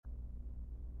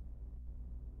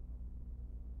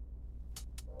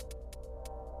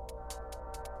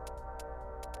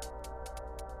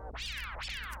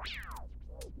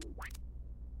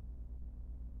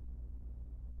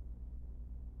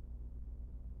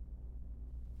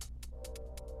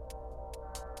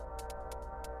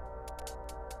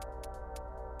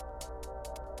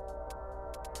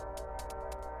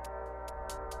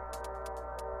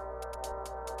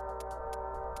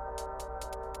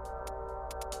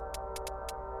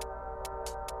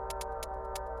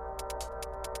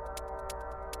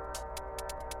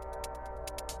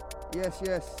Yes,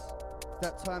 yes, it's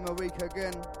that time of week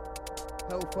again.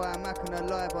 Hellfire Machina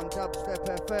live on Dubstep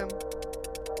FM.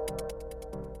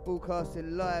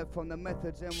 Broadcasting live from the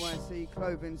Methods NYC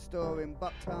clothing store in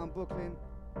Bucktown, Brooklyn.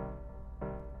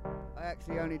 I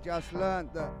actually only just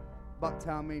learnt that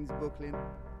Bucktown means Brooklyn.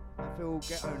 I feel all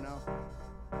ghetto now.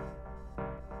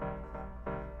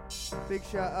 Big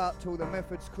shout out to all the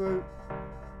Methods crew.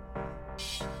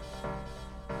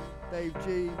 Dave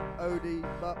G, Odie,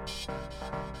 Buck.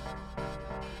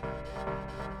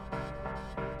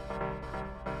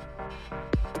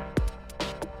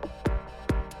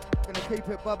 Gonna keep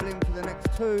it bubbling for the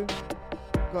next two.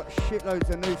 Got shitloads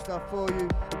of new stuff for you.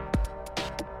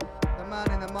 The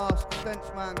man in the mask,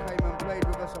 Stenchman, came and played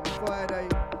with us on Friday,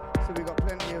 so we got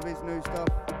plenty of his new stuff.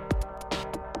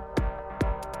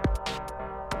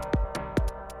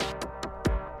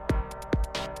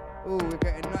 Oh, we're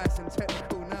getting nice and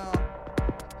technical now.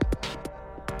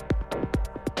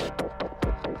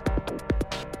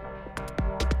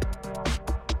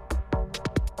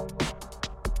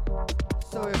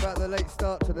 Sorry about the late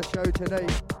start to the show today.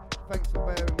 Thanks for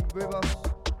bearing with us.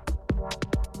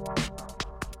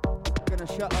 Gonna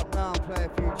shut up now and play a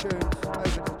few tunes. Over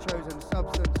to Chosen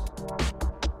Substance.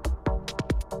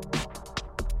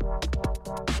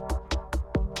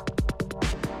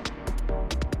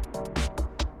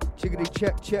 Chickity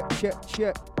check, check, check,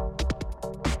 check.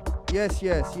 Yes,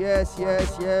 yes, yes,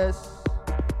 yes, yes.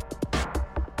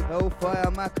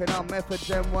 Hellfire Machina Methods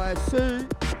NYC.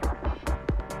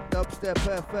 Dubstep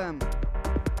FM.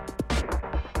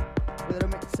 With a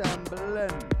mix and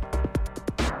blend.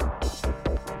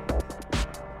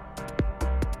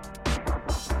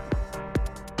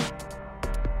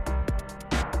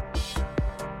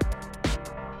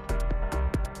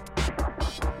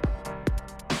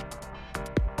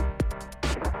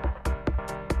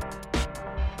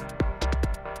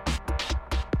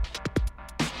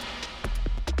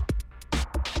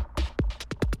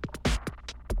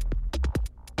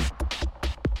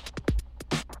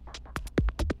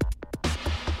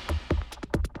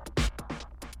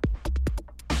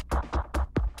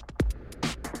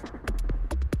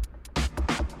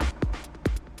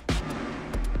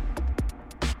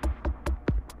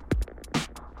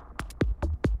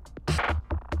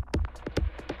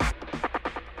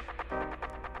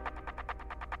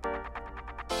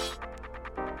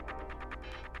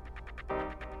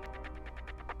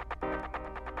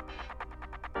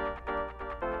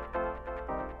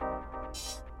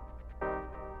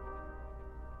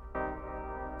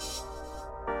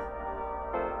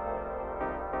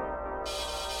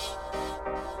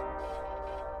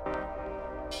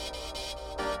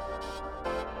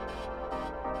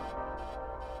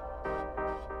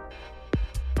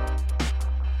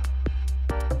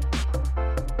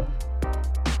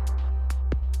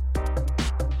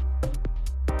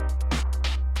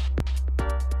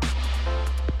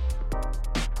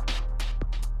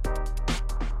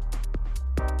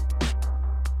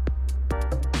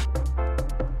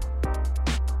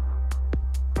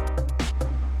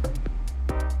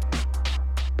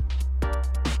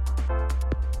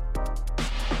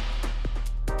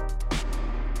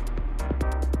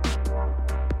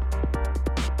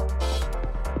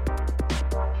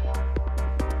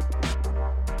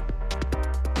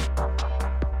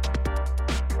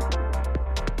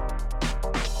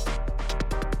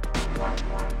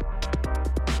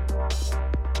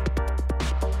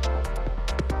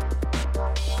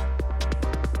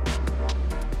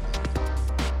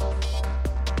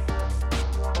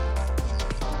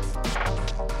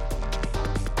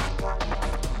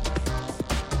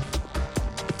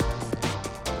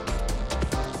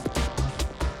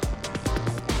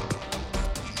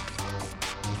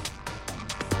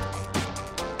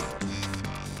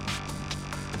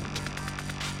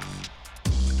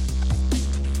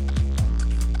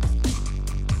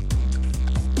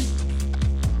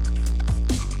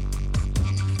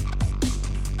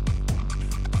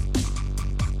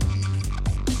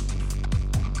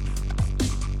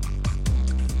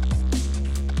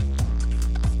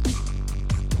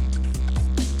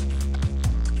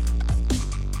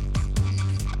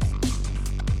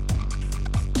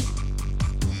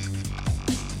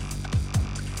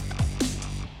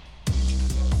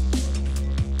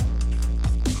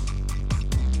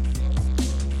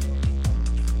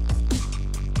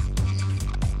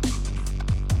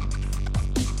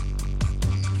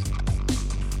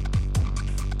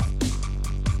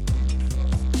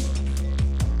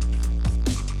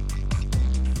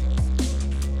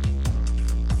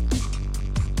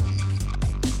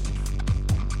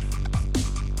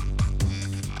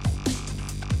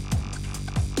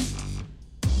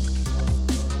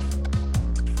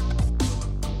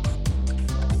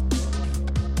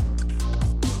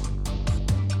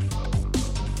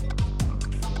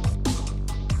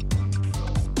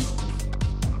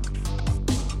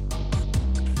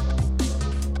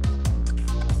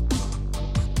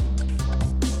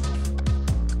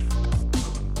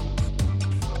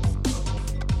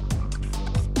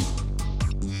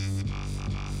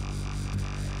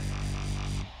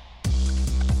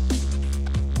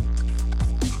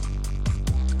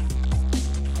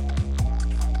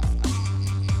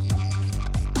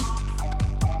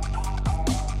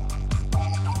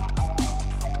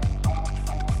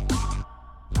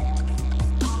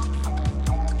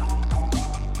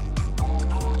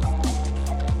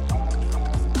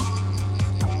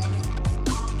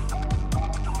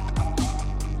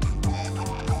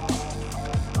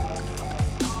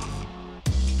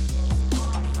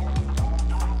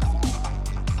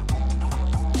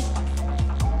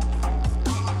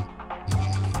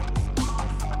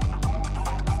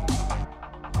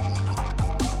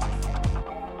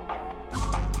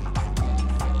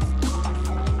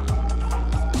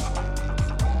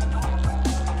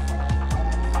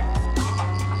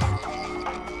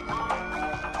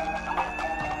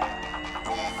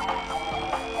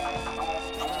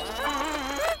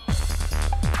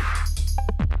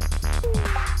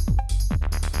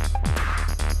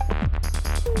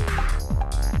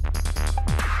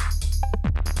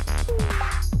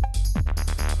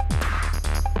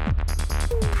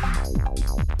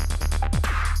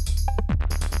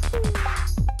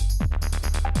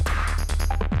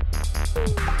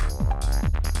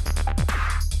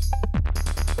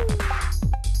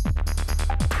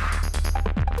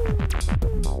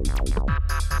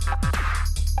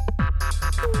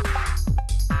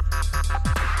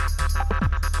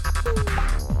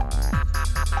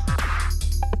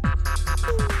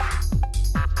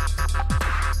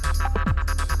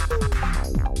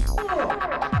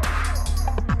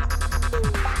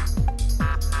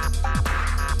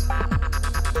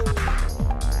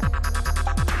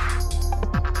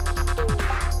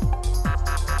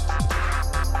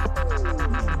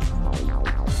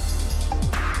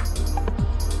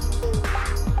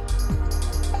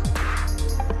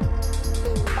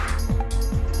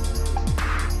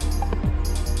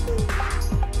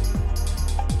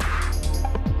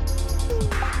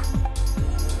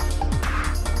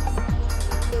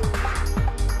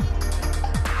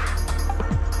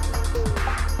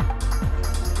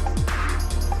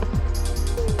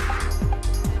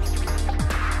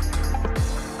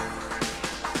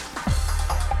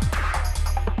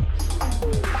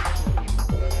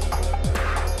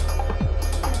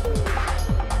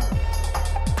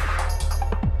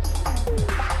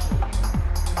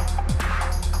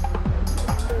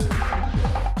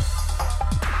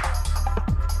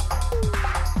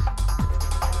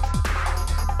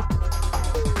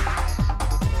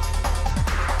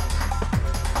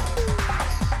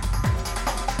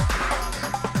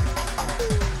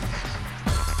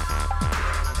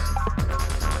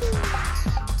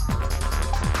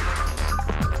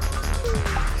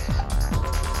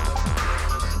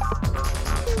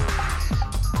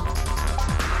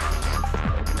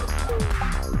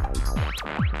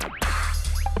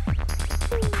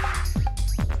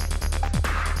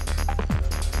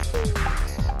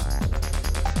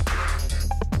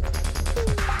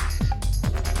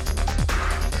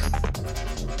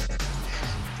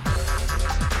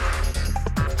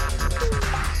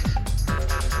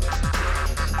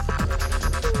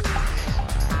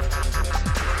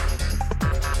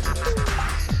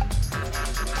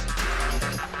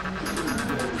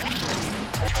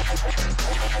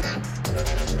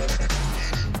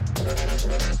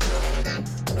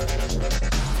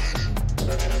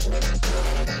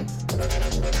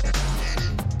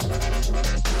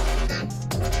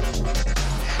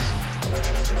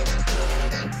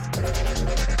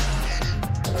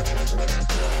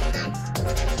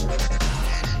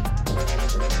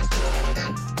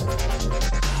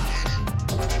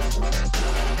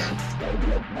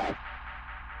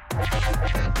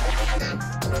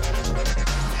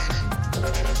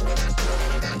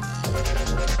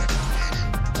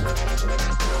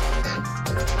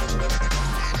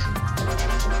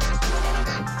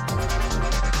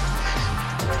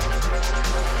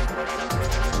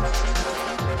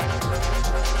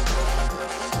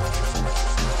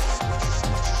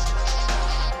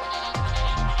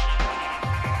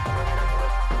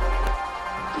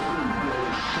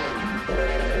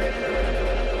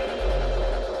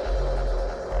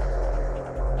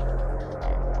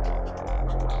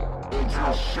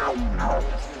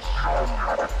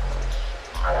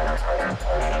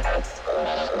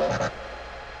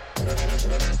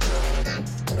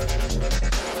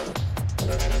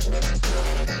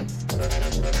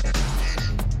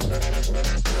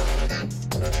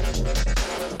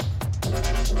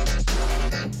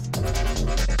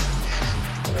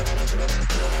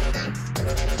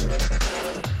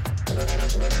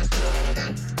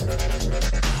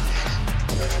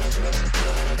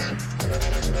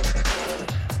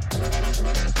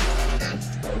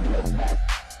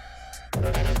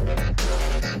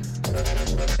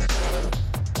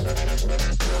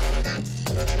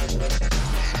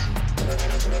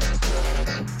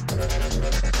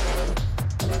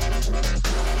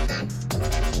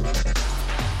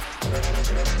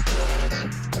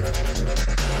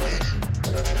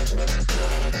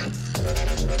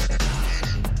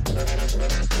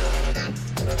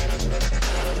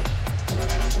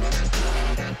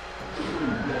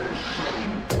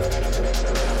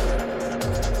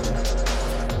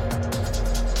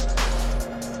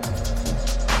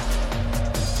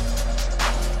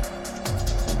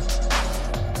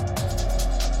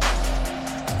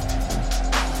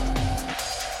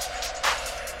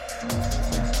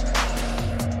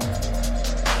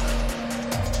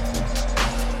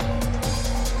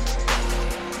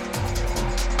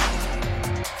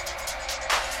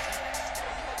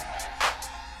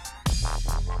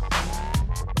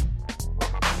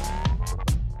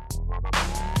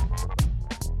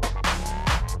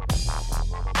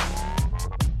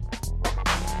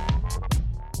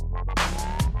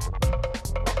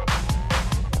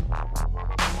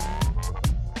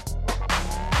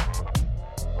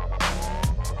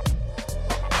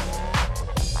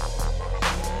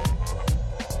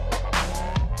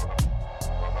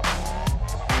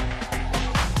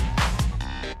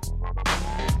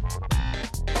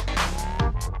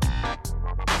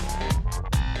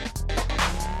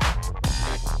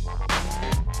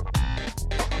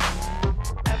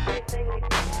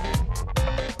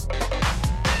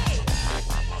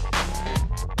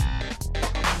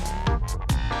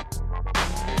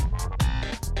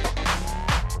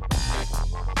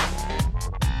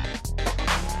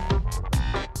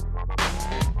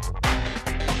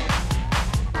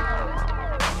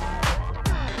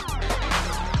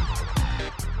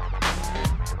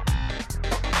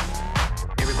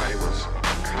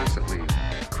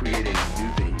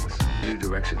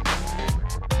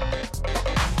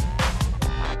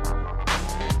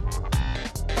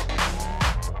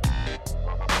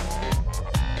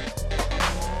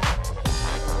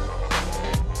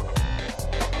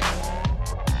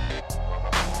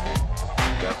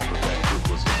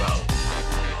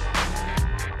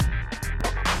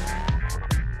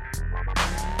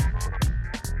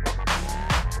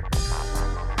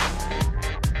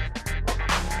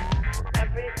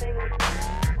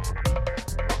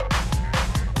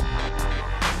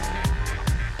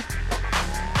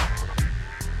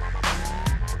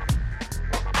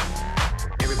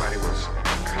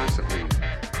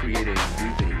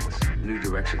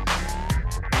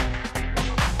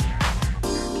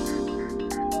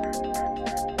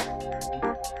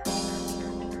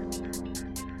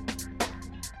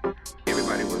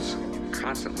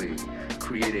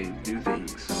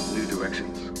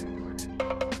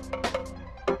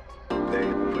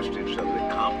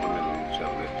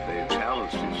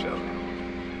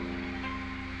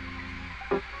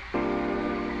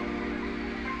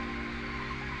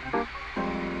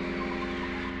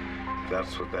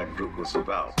 That's what that group was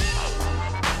about.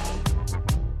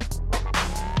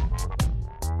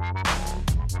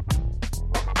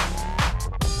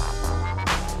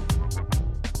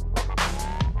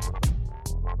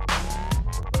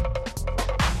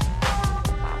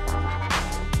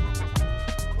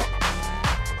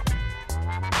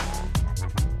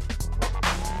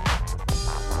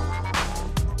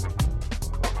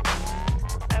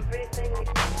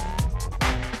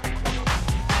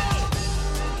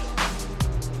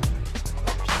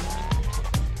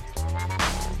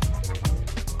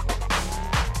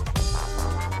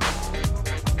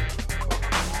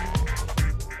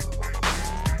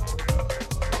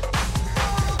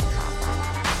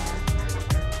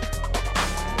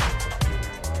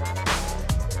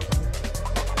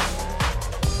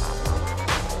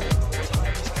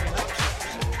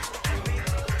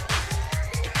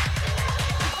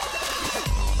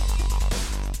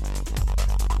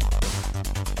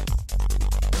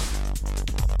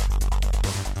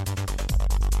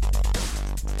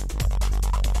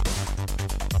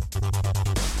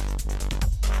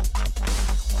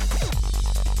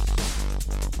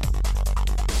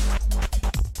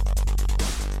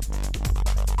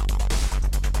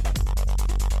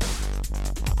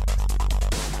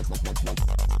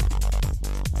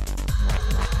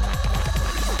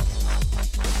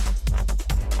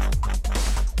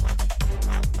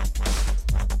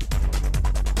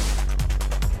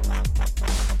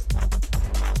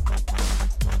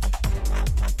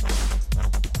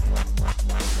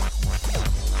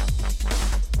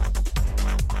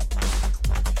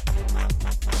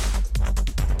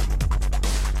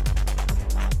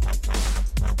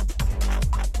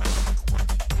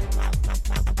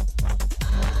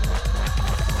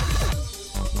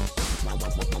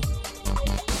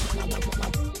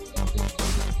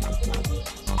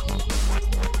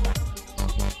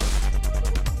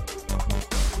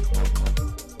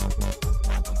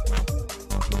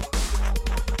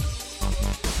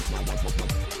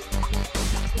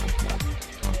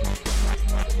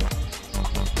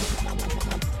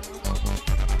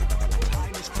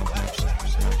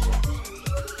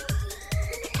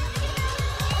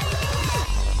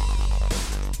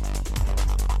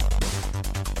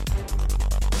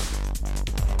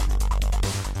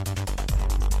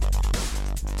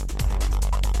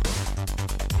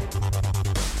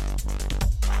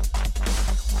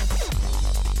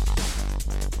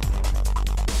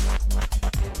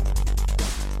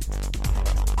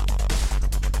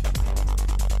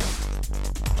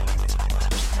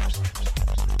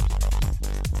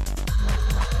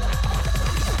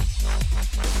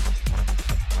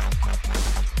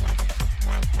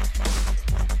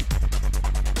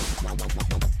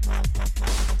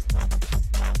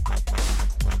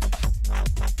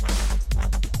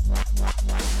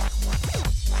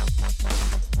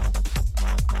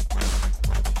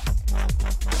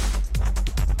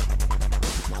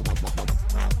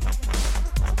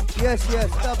 Yes, yes,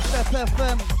 Dubstep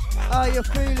FM. How you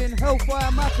feeling?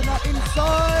 Hellfire Machina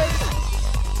inside.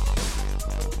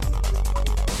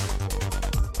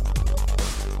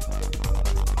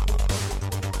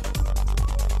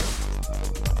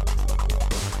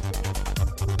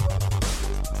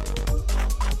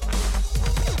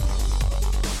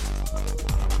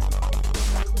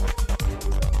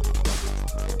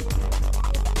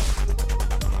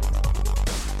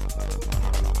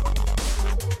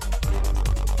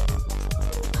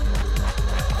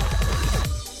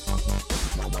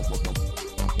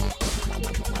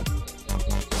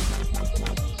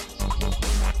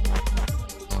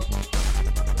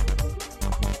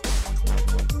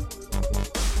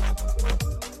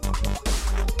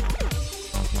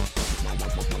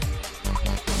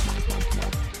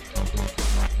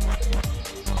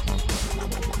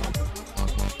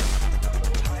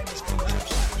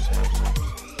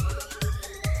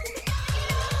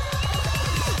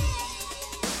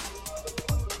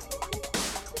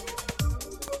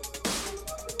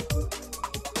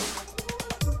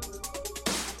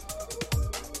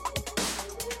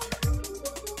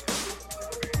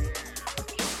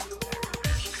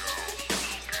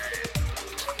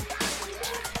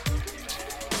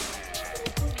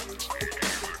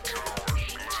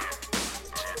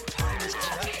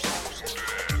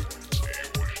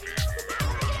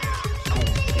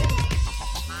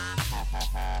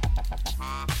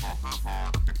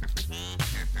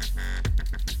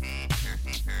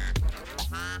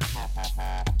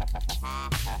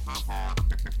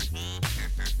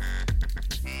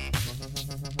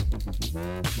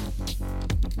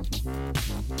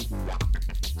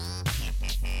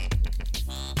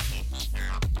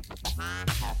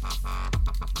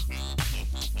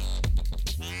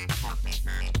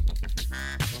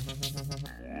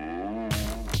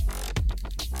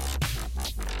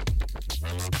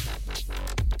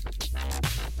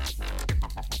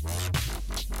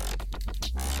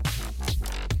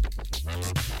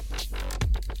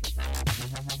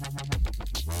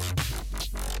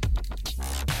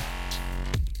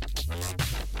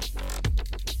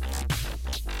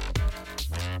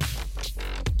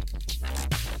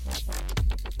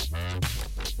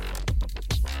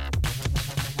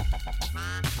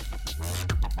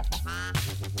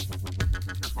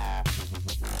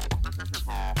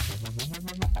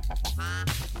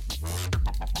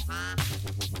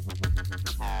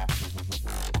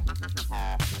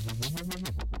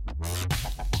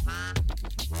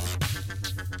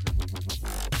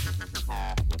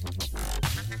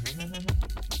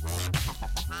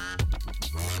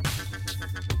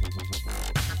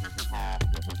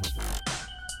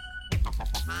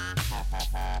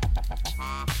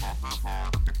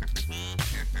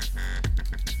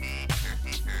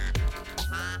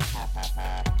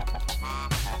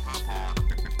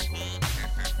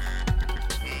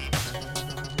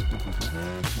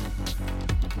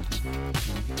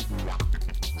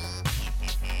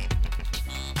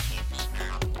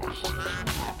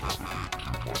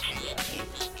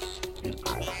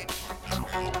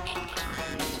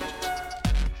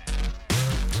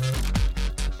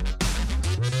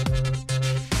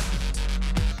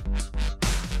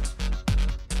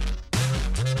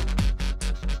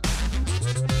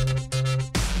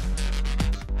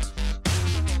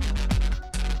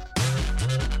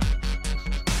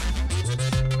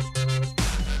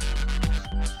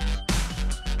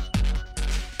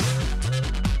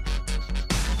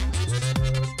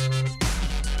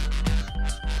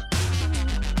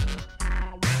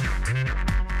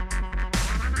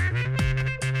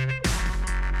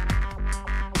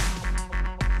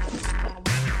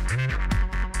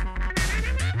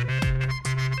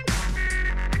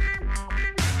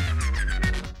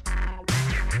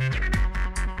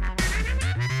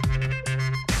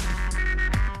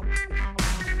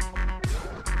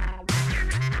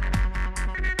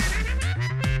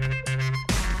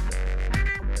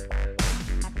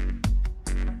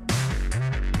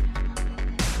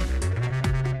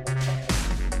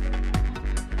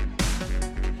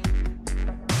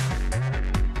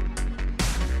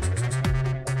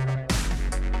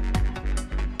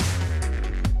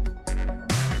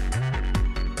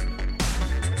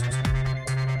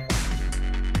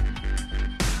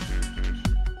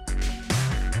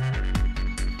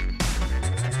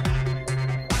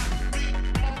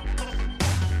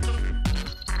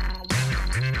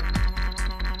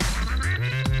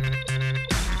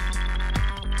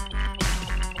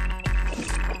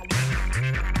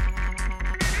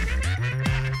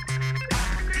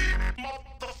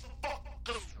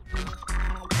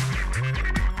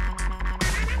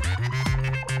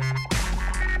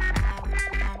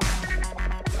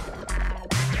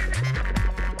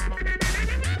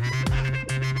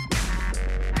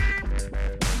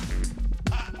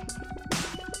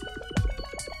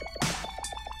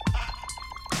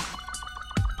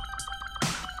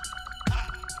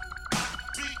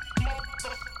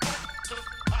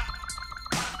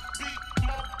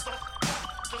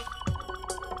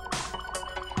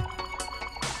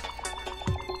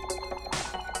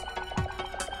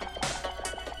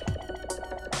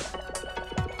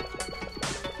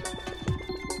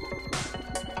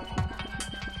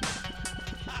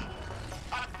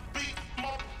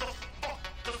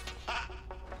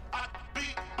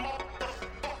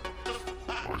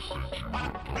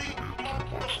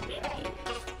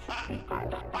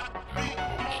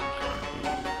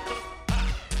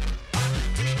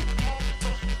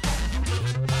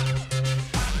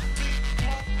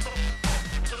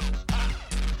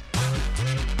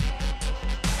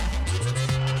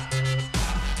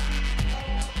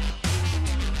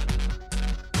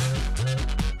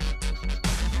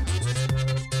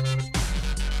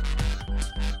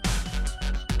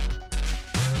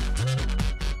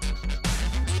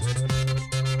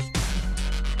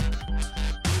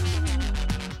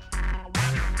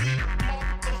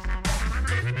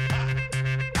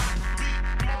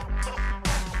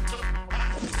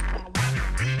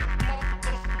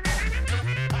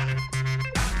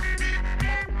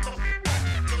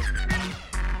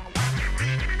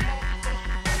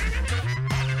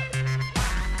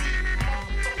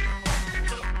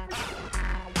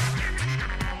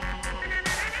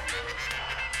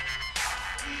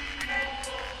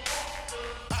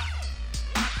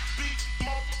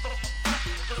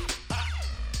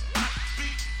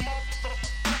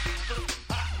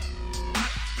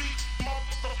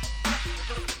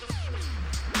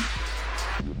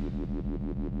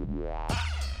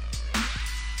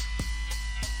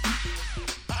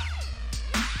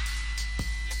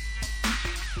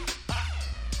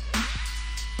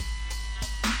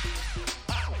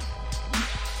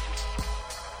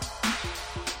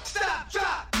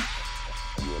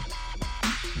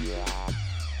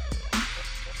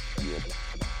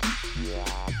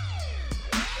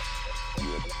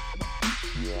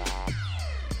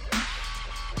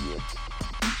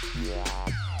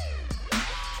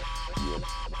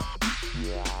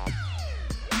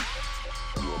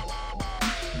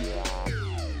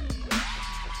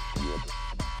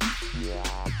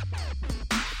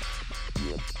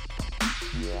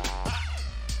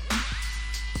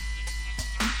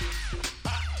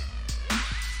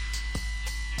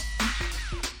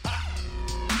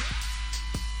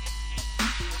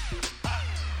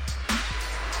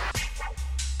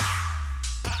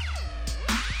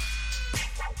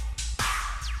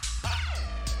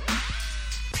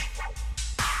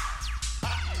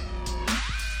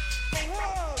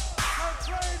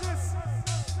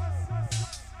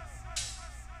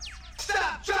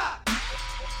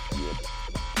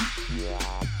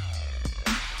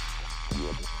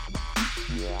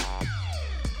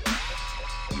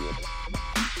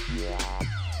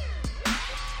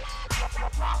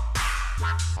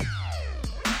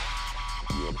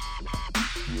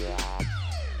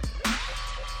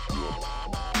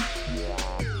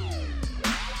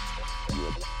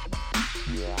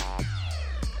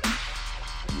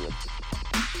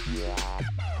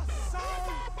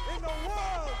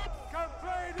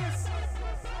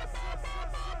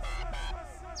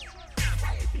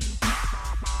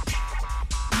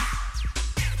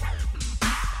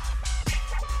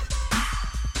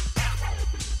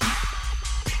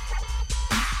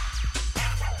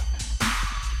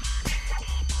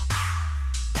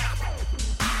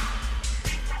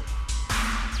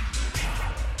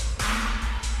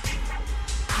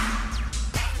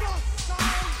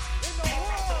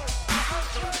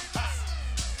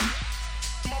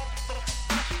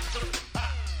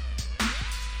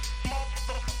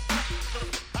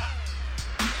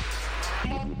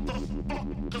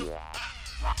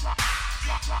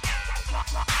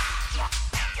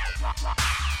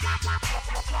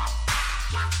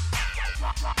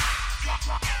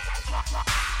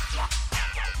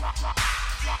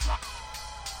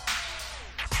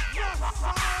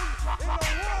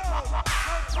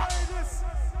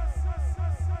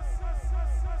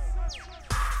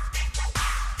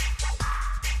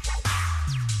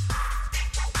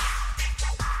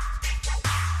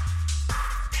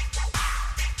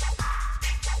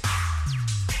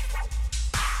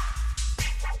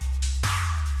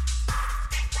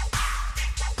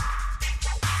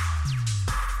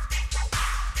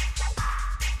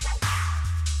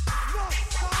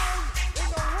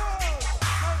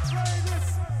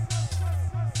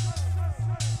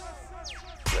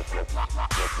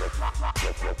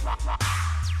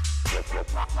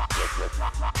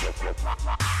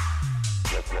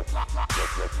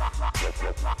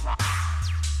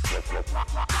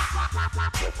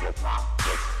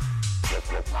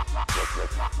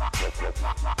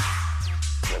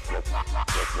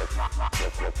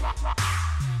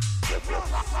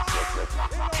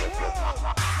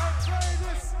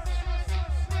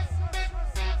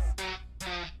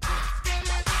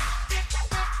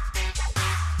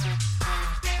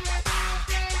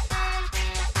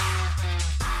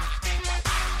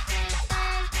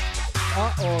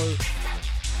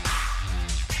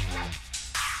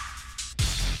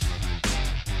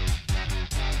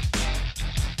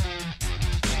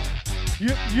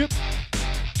 Yep.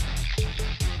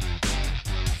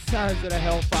 Sounds of the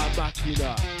Hellfire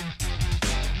Machina.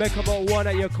 Make about one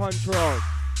at your control.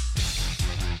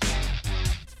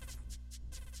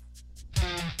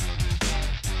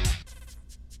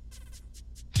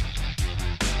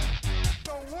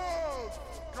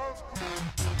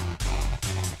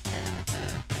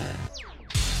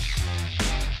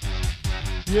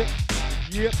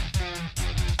 Yep.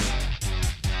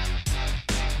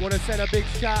 Want to send a big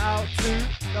shout out to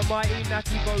the mighty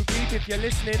Natty Bo Deep if you're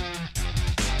listening.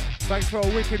 Thanks for a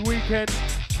wicked weekend.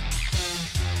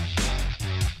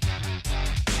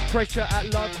 Pressure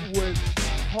at Love was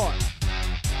hot.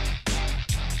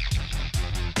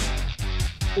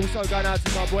 Also going out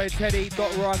to my boy Teddy,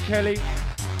 Dr. R. Kelly.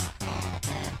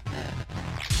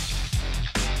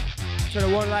 To the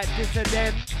one like this and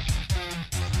them.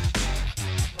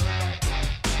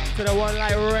 To the one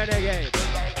like Renegade.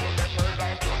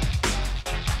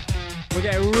 We're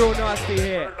getting real nasty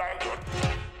here.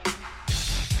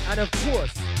 And of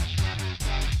course,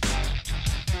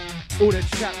 all the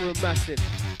chat room massive.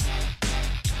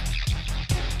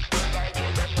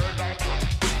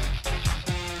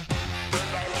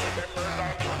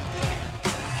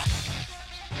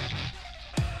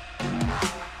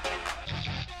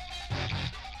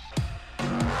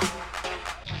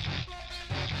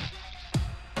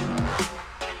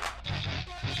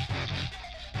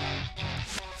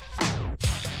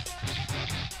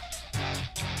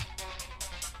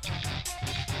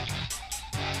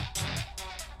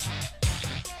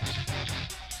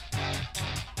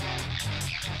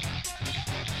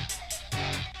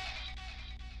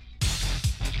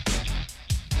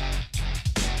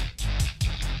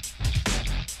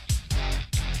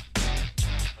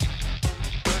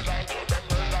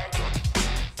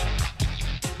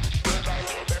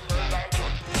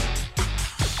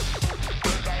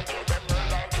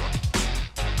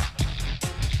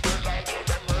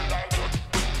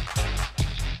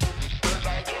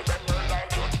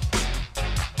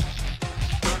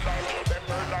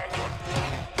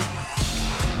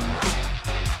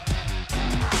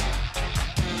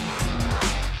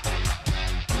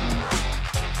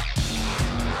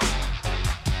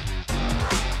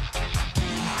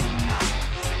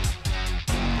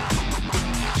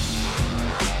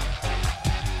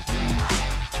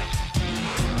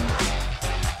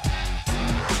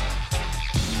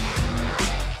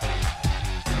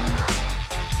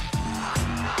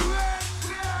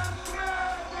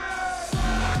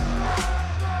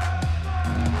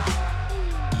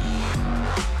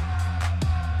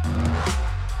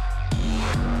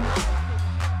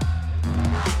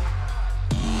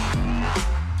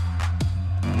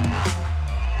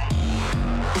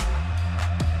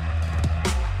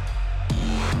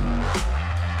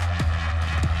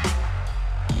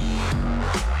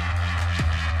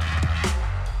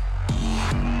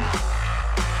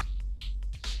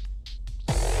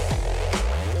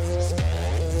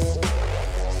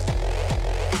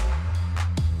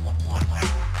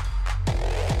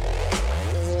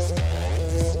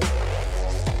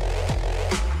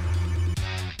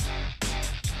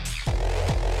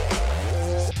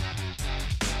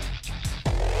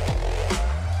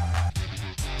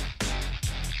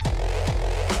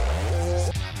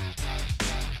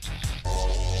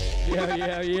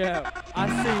 Yeah. I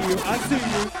see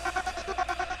you.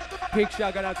 Big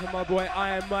shout out to my boy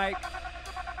Iron Mike.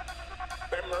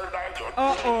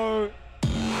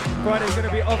 Friday's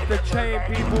gonna be off the chain,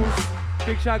 peoples.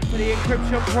 Big shout to the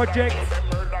Encryption Project.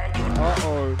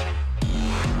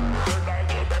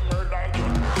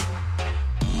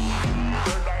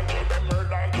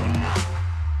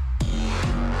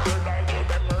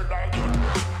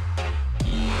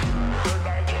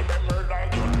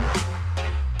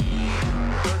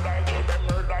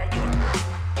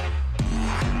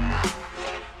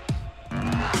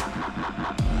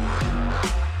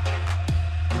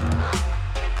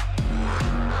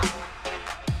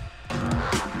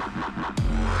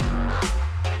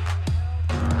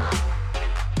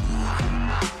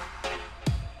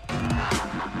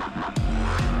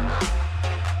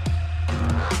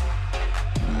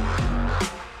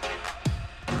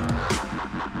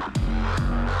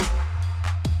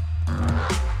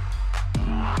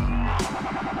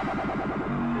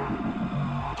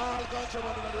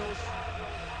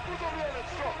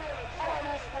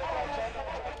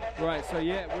 Right, so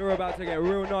yeah, we're about to get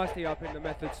real nasty up in the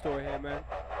Method store here, man.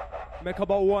 Make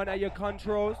about one at your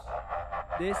controls.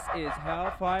 This is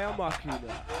Hellfire Machina.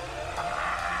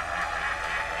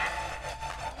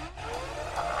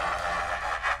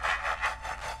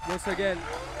 Once again,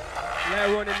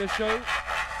 later on in the show,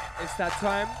 it's that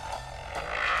time.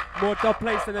 More dub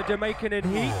plates than the Jamaican in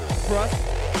heat. Trust.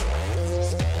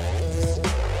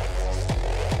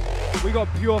 We got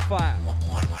Pure Fire.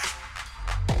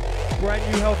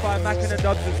 Brand new Hellfire Mackin and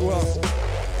dubs as well.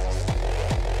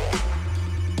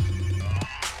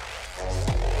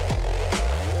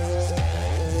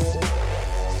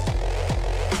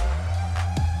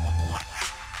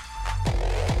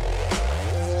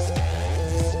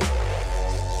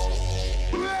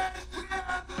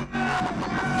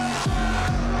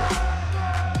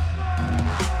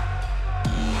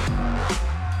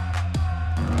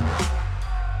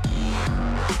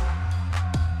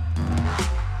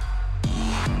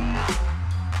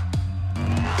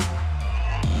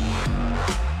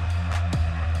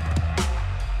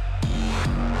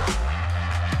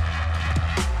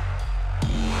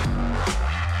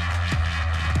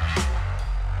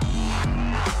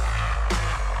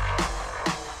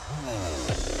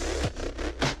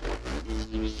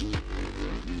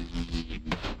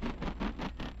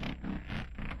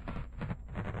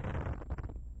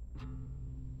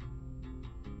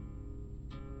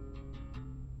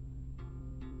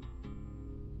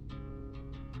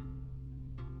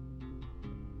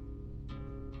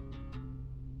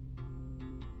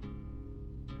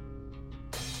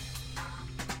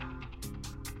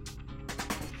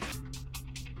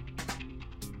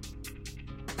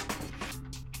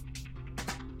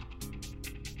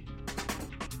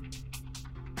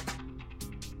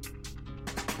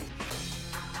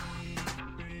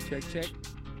 Check.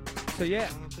 So yeah,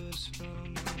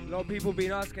 a lot of people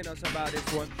been asking us about this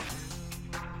one.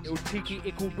 Little cheeky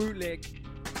ickle bootleg.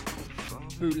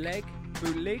 Bootleg.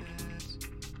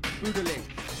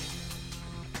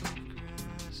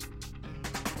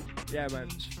 Yeah, man.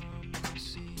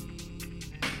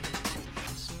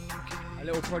 A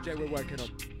little project we're working on.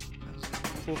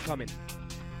 Forthcoming.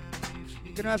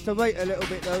 You're gonna have to wait a little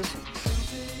bit though.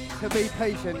 To be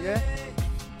patient, yeah?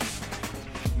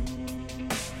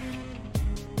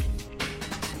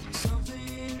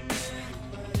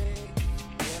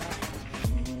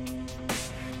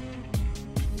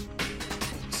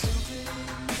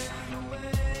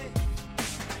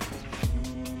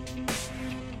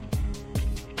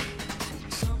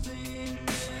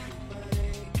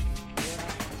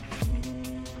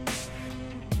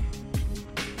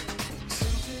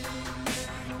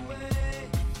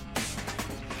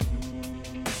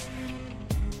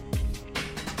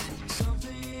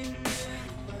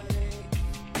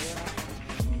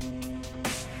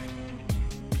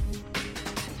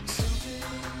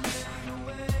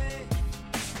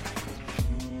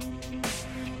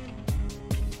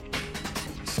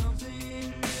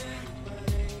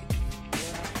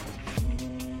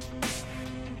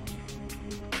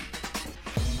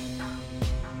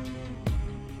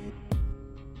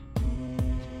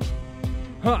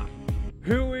 Huh,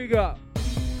 here we go.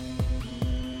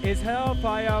 It's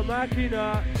Hellfire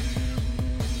Machina.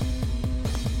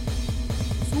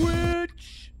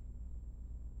 Switch.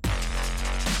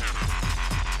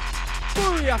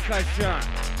 Booyaka shot.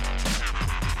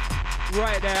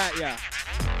 Right there at ya.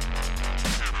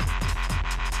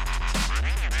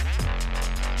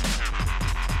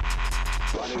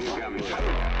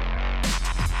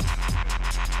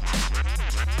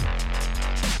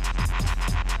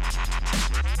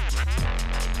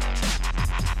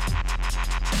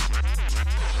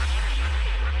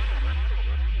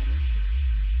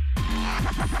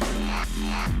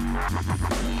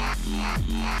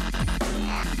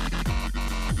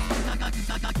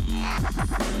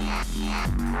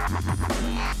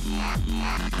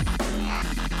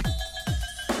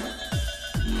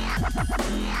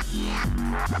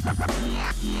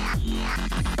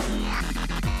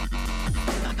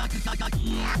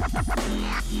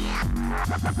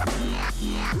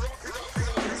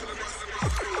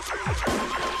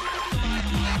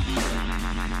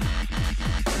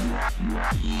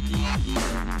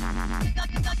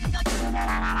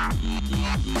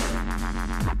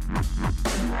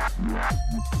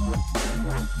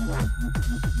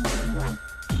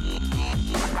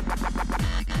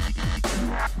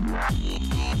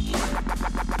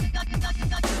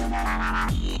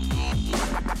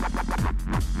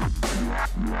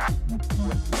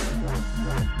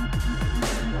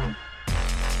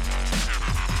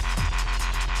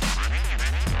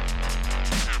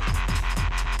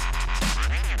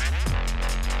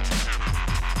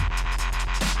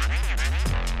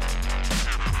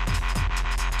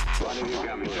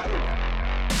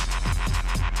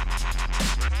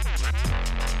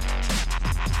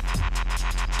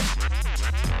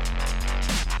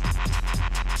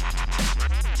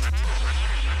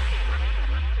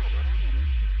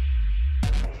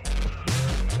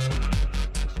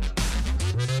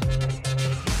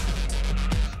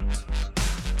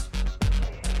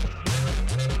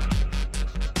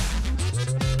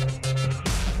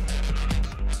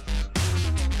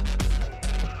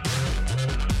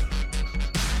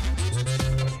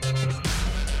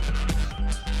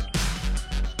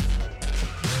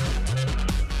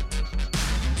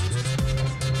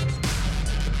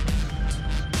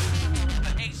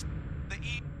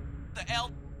 the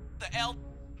L, the L,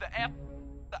 the F,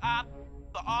 the I,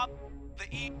 the R,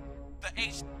 the E, the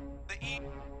H, the E,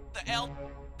 the L,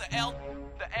 the L,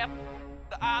 the F,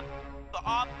 the I, the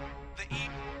R, the E.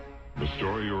 The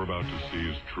story you're about to see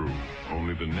is true.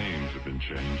 Only the names have been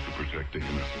changed to protect the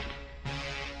innocent.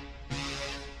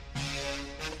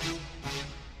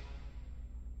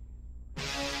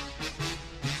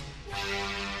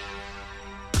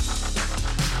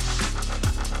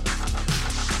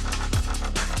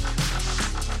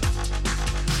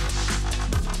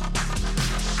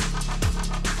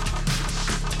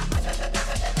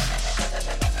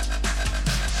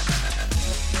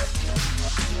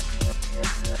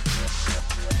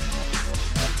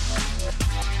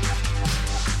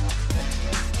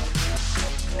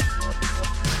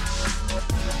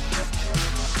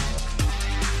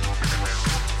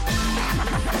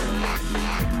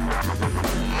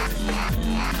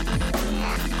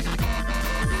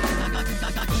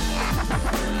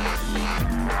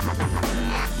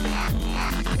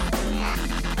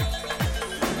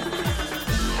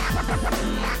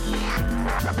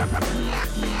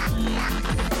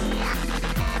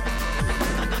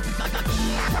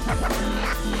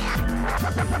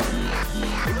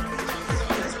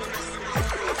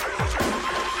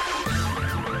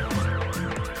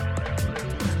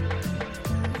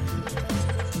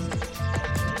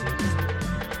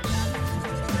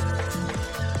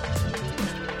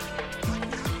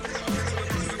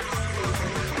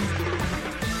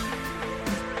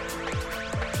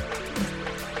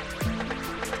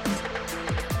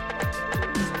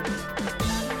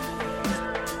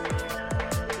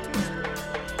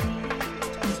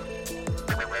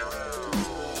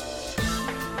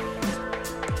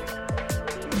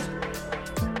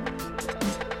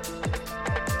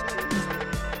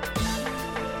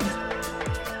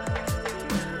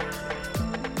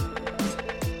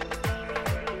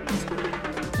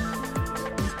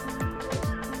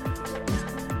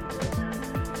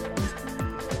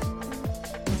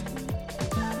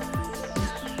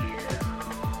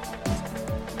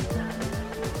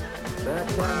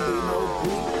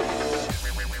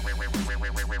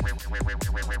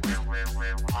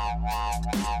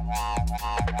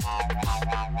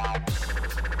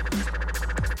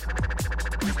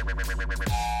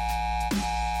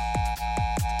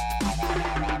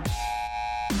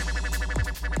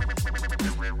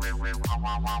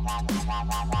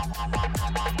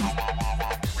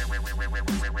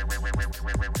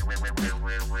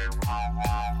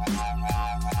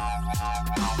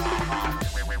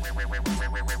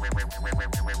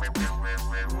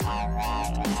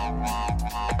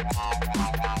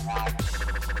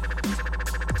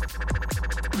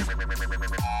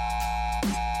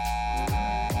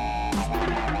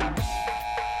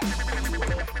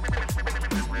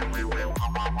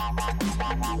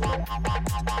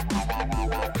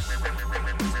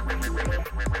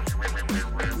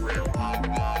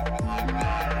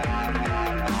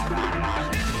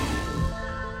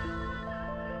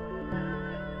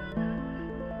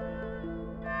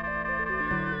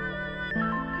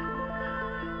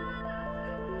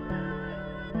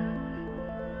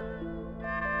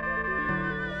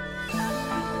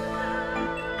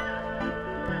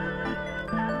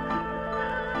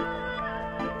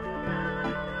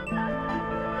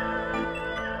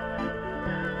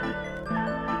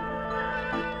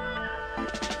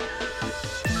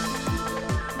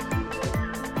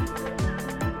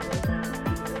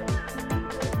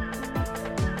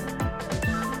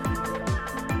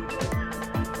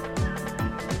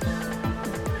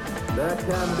 There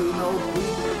can be no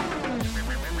peace.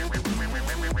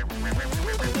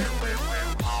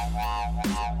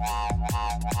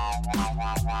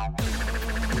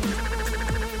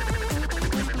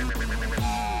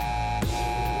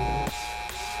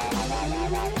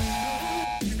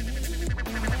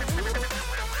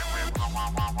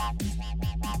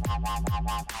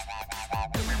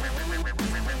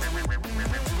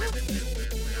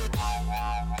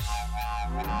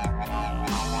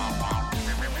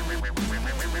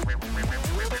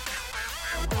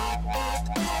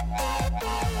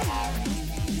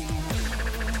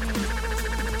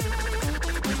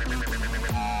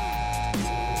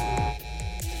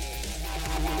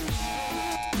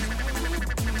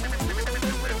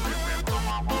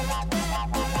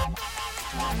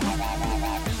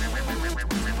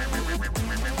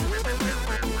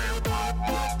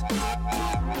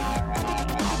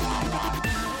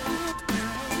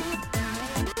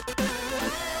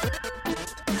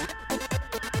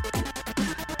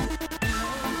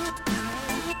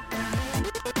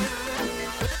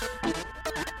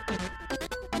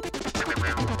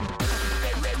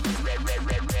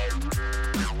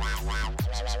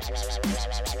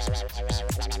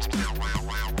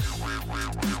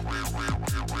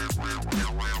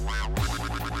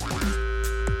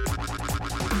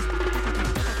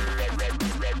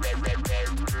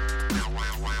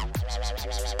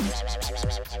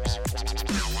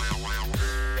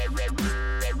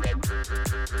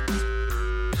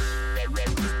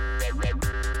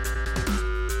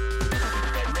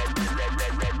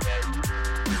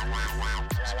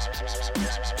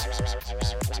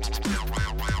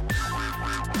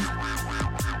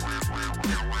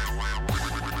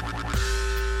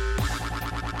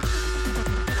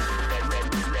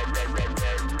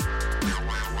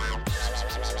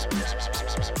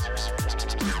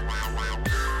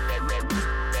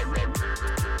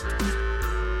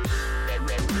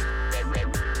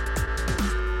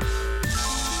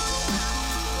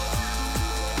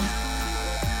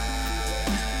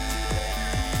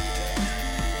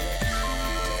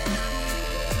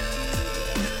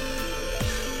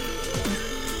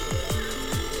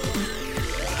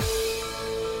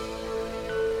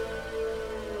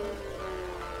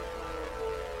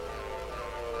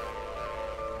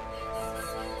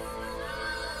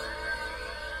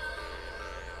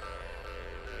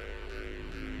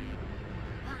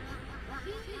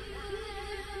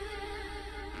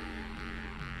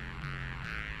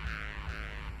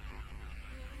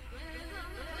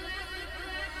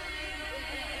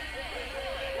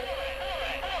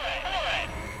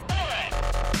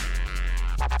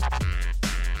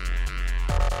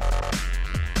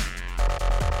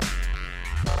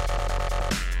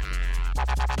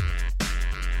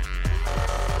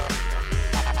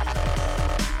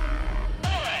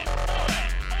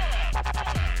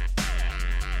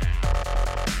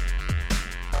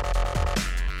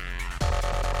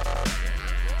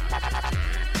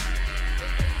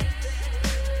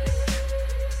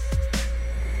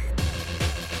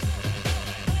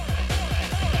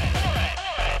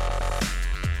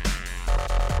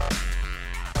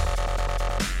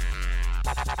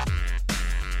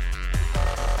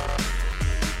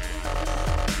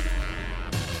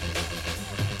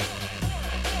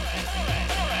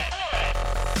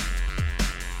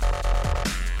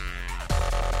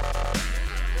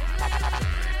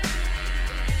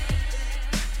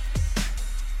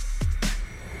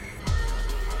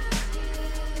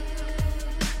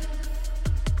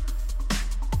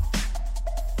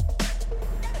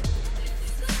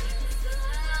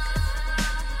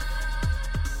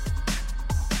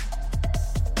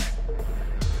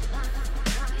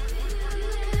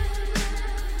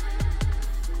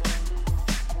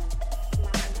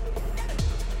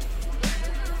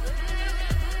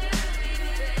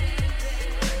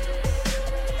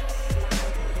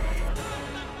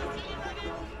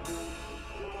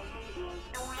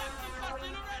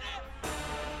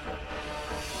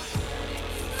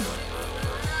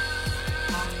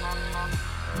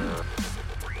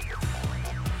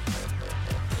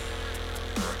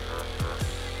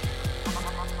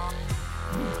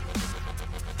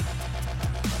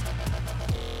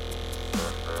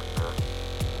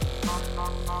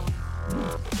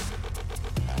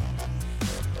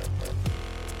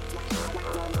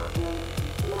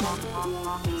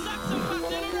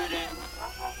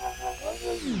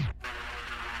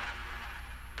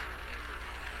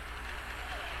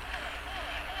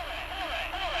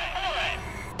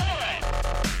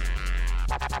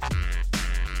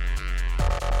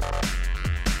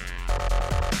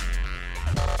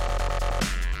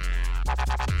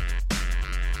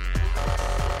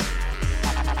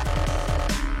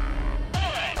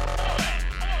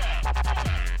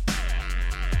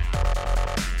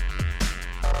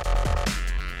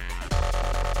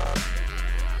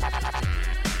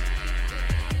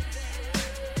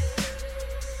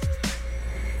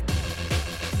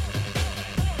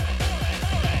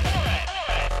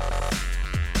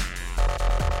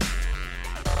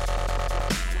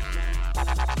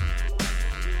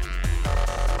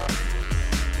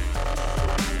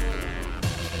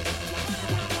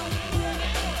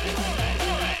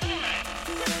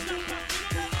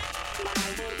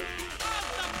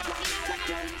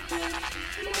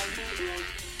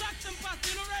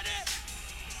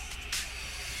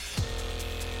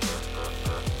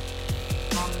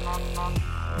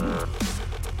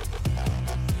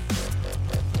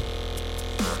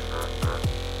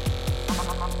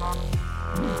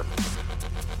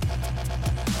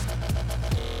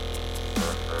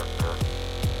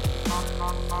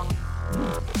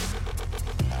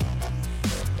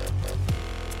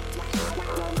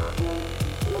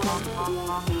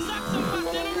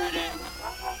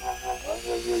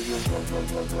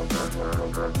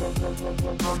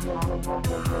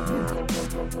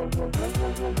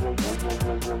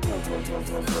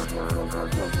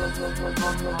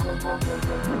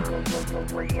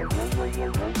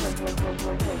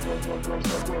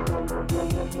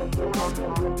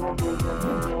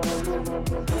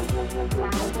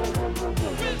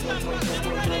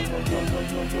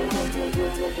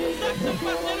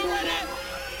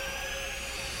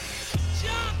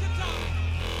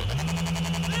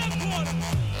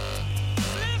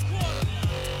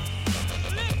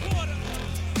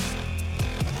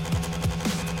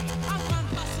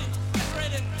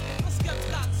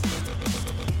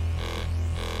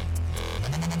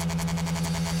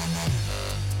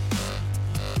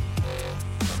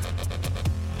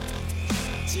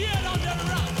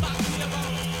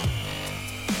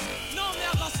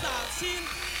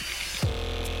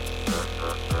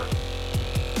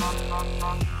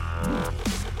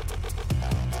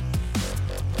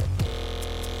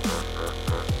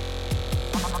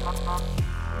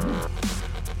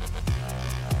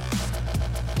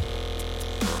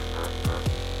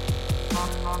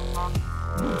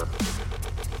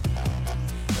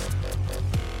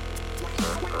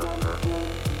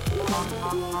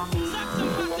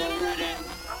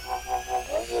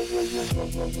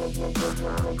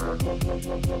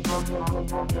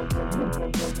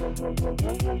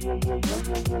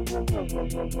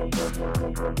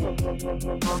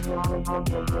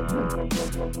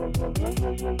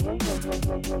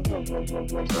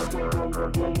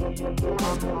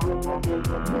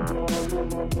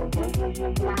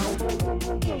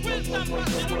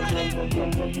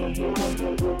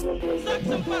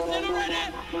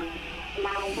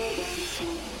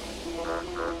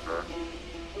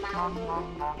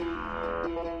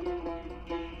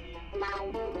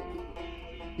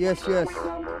 Yes, yes.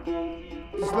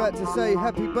 Just like to say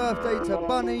happy birthday to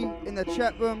Bunny in the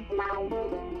chat room.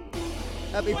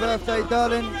 Happy birthday,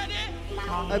 darling.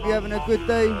 Hope you're having a good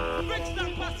day.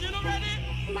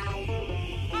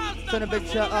 Send a big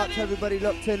shout out to everybody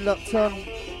locked in, locked on.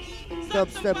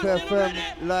 Dubstep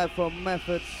FM, live from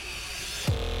Methods.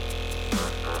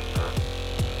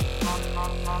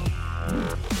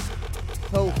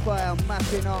 Hellfire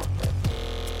mapping up.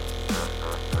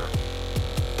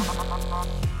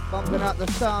 Bumping out the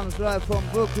sounds live from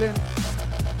Brooklyn.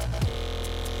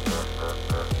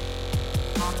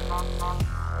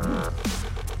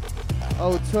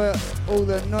 Old Toy, all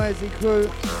the noisy crew.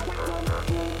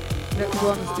 Next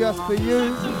one's just for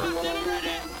you.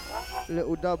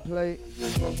 Little dub plate.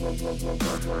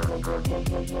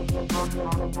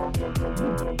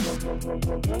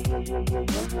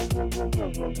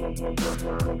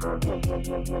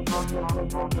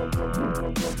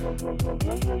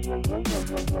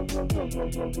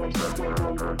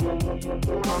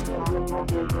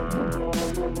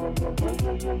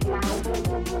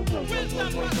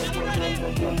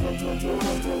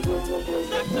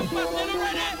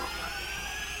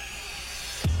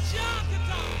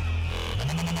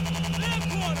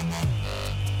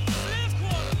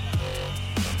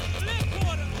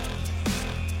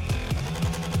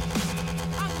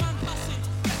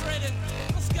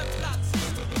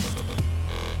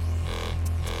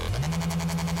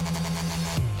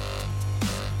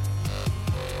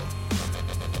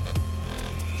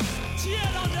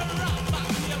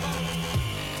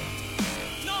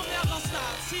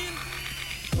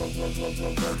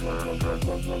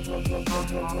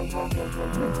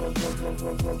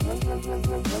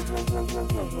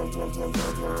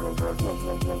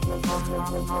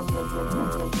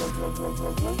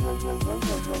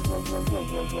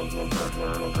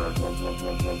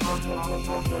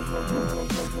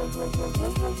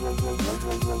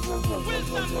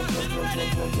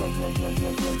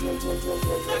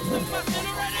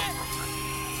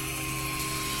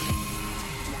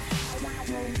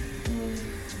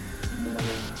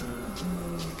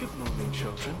 Good morning,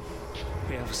 children.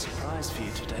 We have a surprise for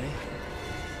you today.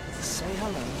 Say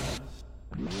hello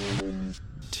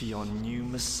to your new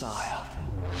Messiah.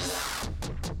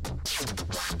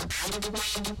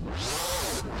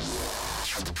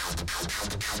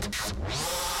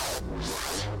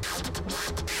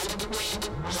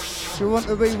 If you want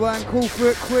to rewind, call for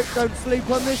it quick, don't sleep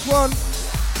on this one.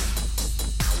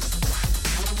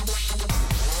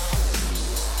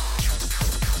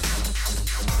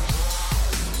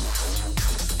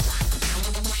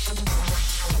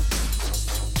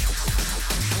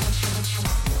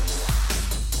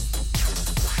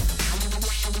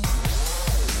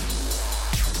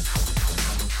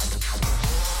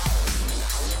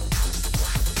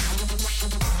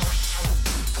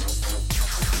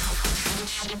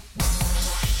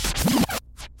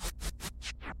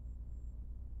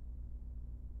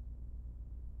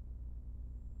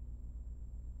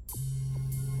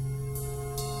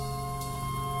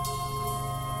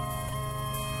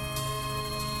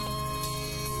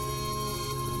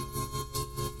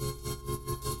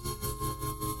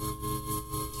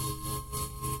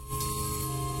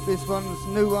 This one's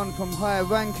new one from Higher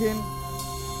Ranking.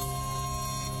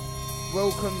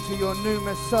 Welcome to your new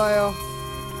Messiah.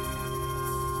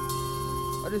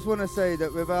 I just want to say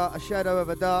that without a shadow of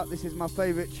a doubt, this is my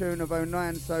favourite tune of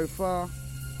 09 so far.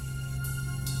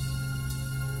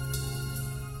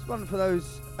 It's one for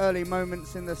those early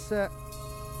moments in the set,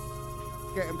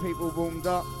 getting people warmed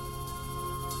up.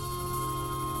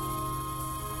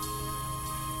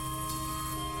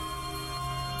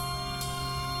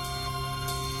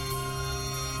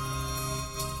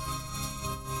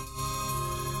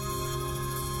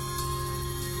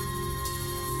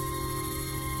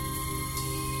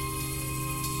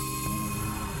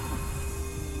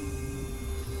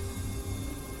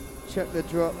 Check the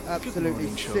drop, absolutely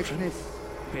morning, children. sickness.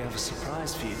 We have a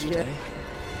surprise for you today.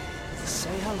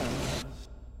 Say hello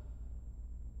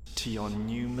to your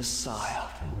new Messiah.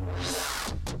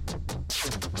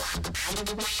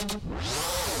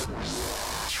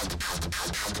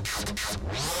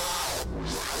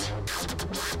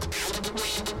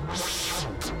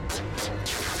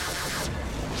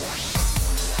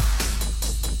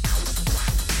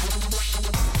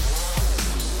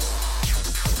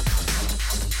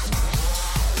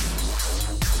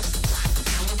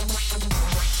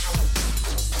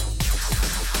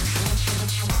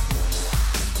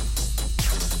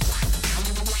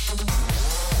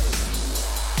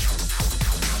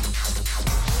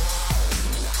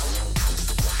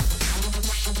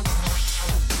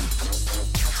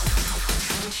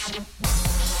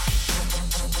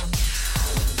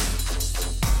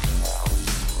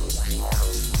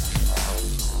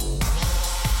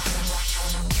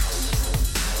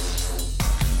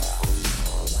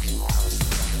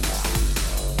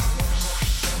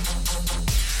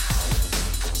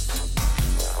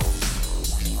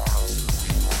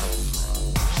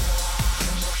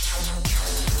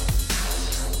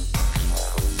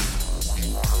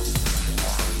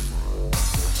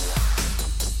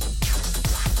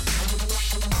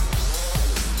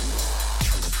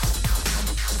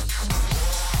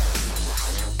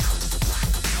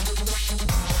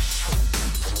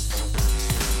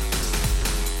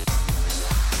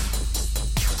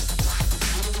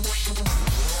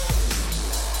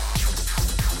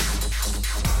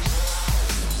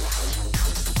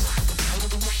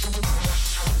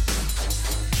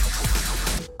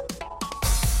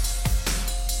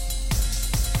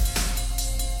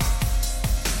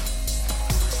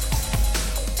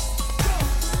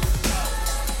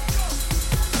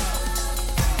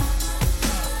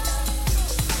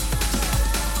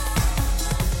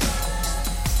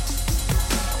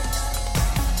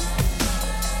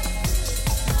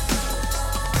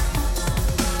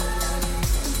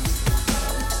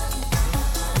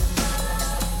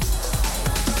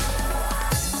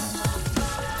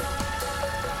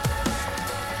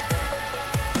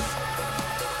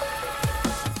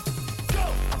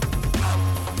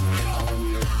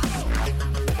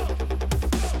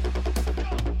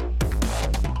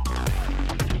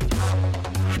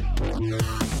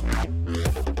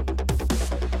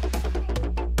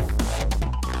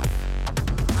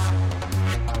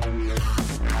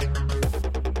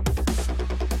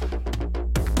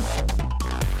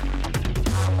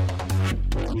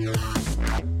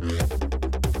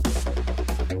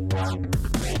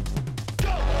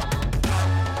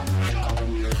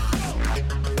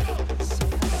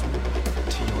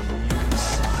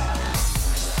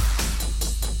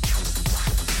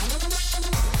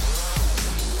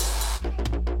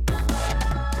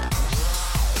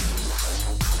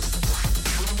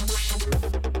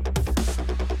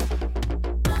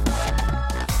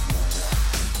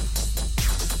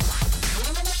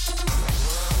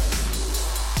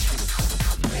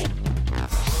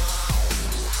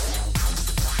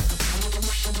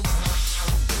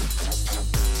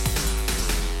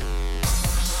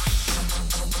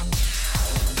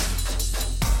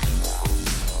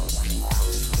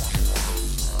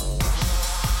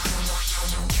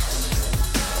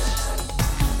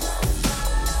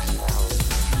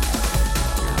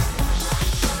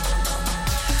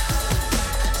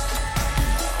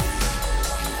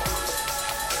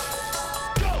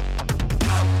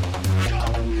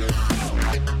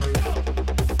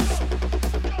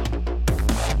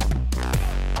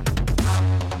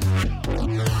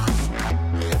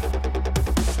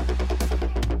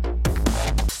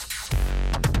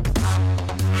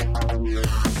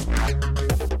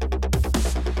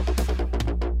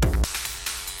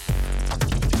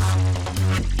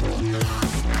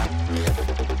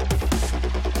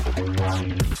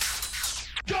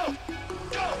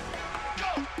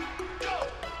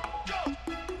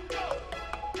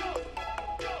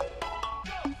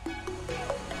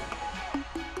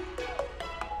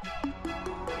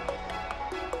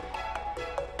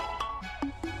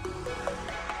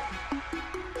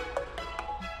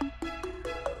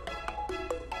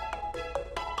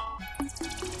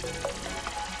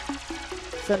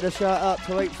 Send a shout out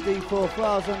to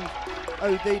HD4000,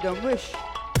 OD Done Wish,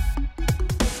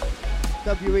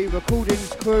 WE Recordings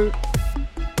crew,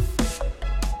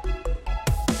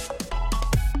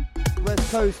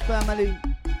 West Coast family.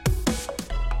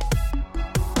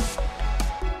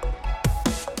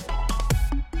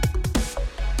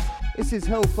 This is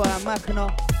Hellfire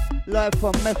Machina, live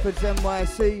from Methods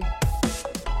NYC.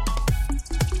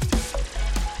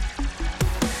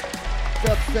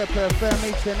 Dubstep FM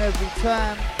each and every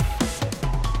time.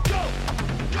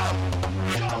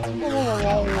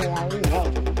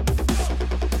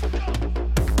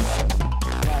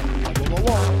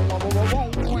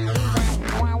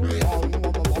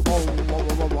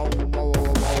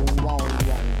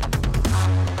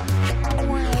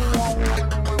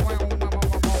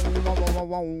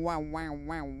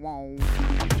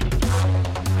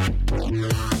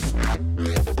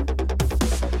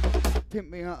 Pimp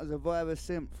me out as a virus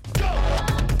synth.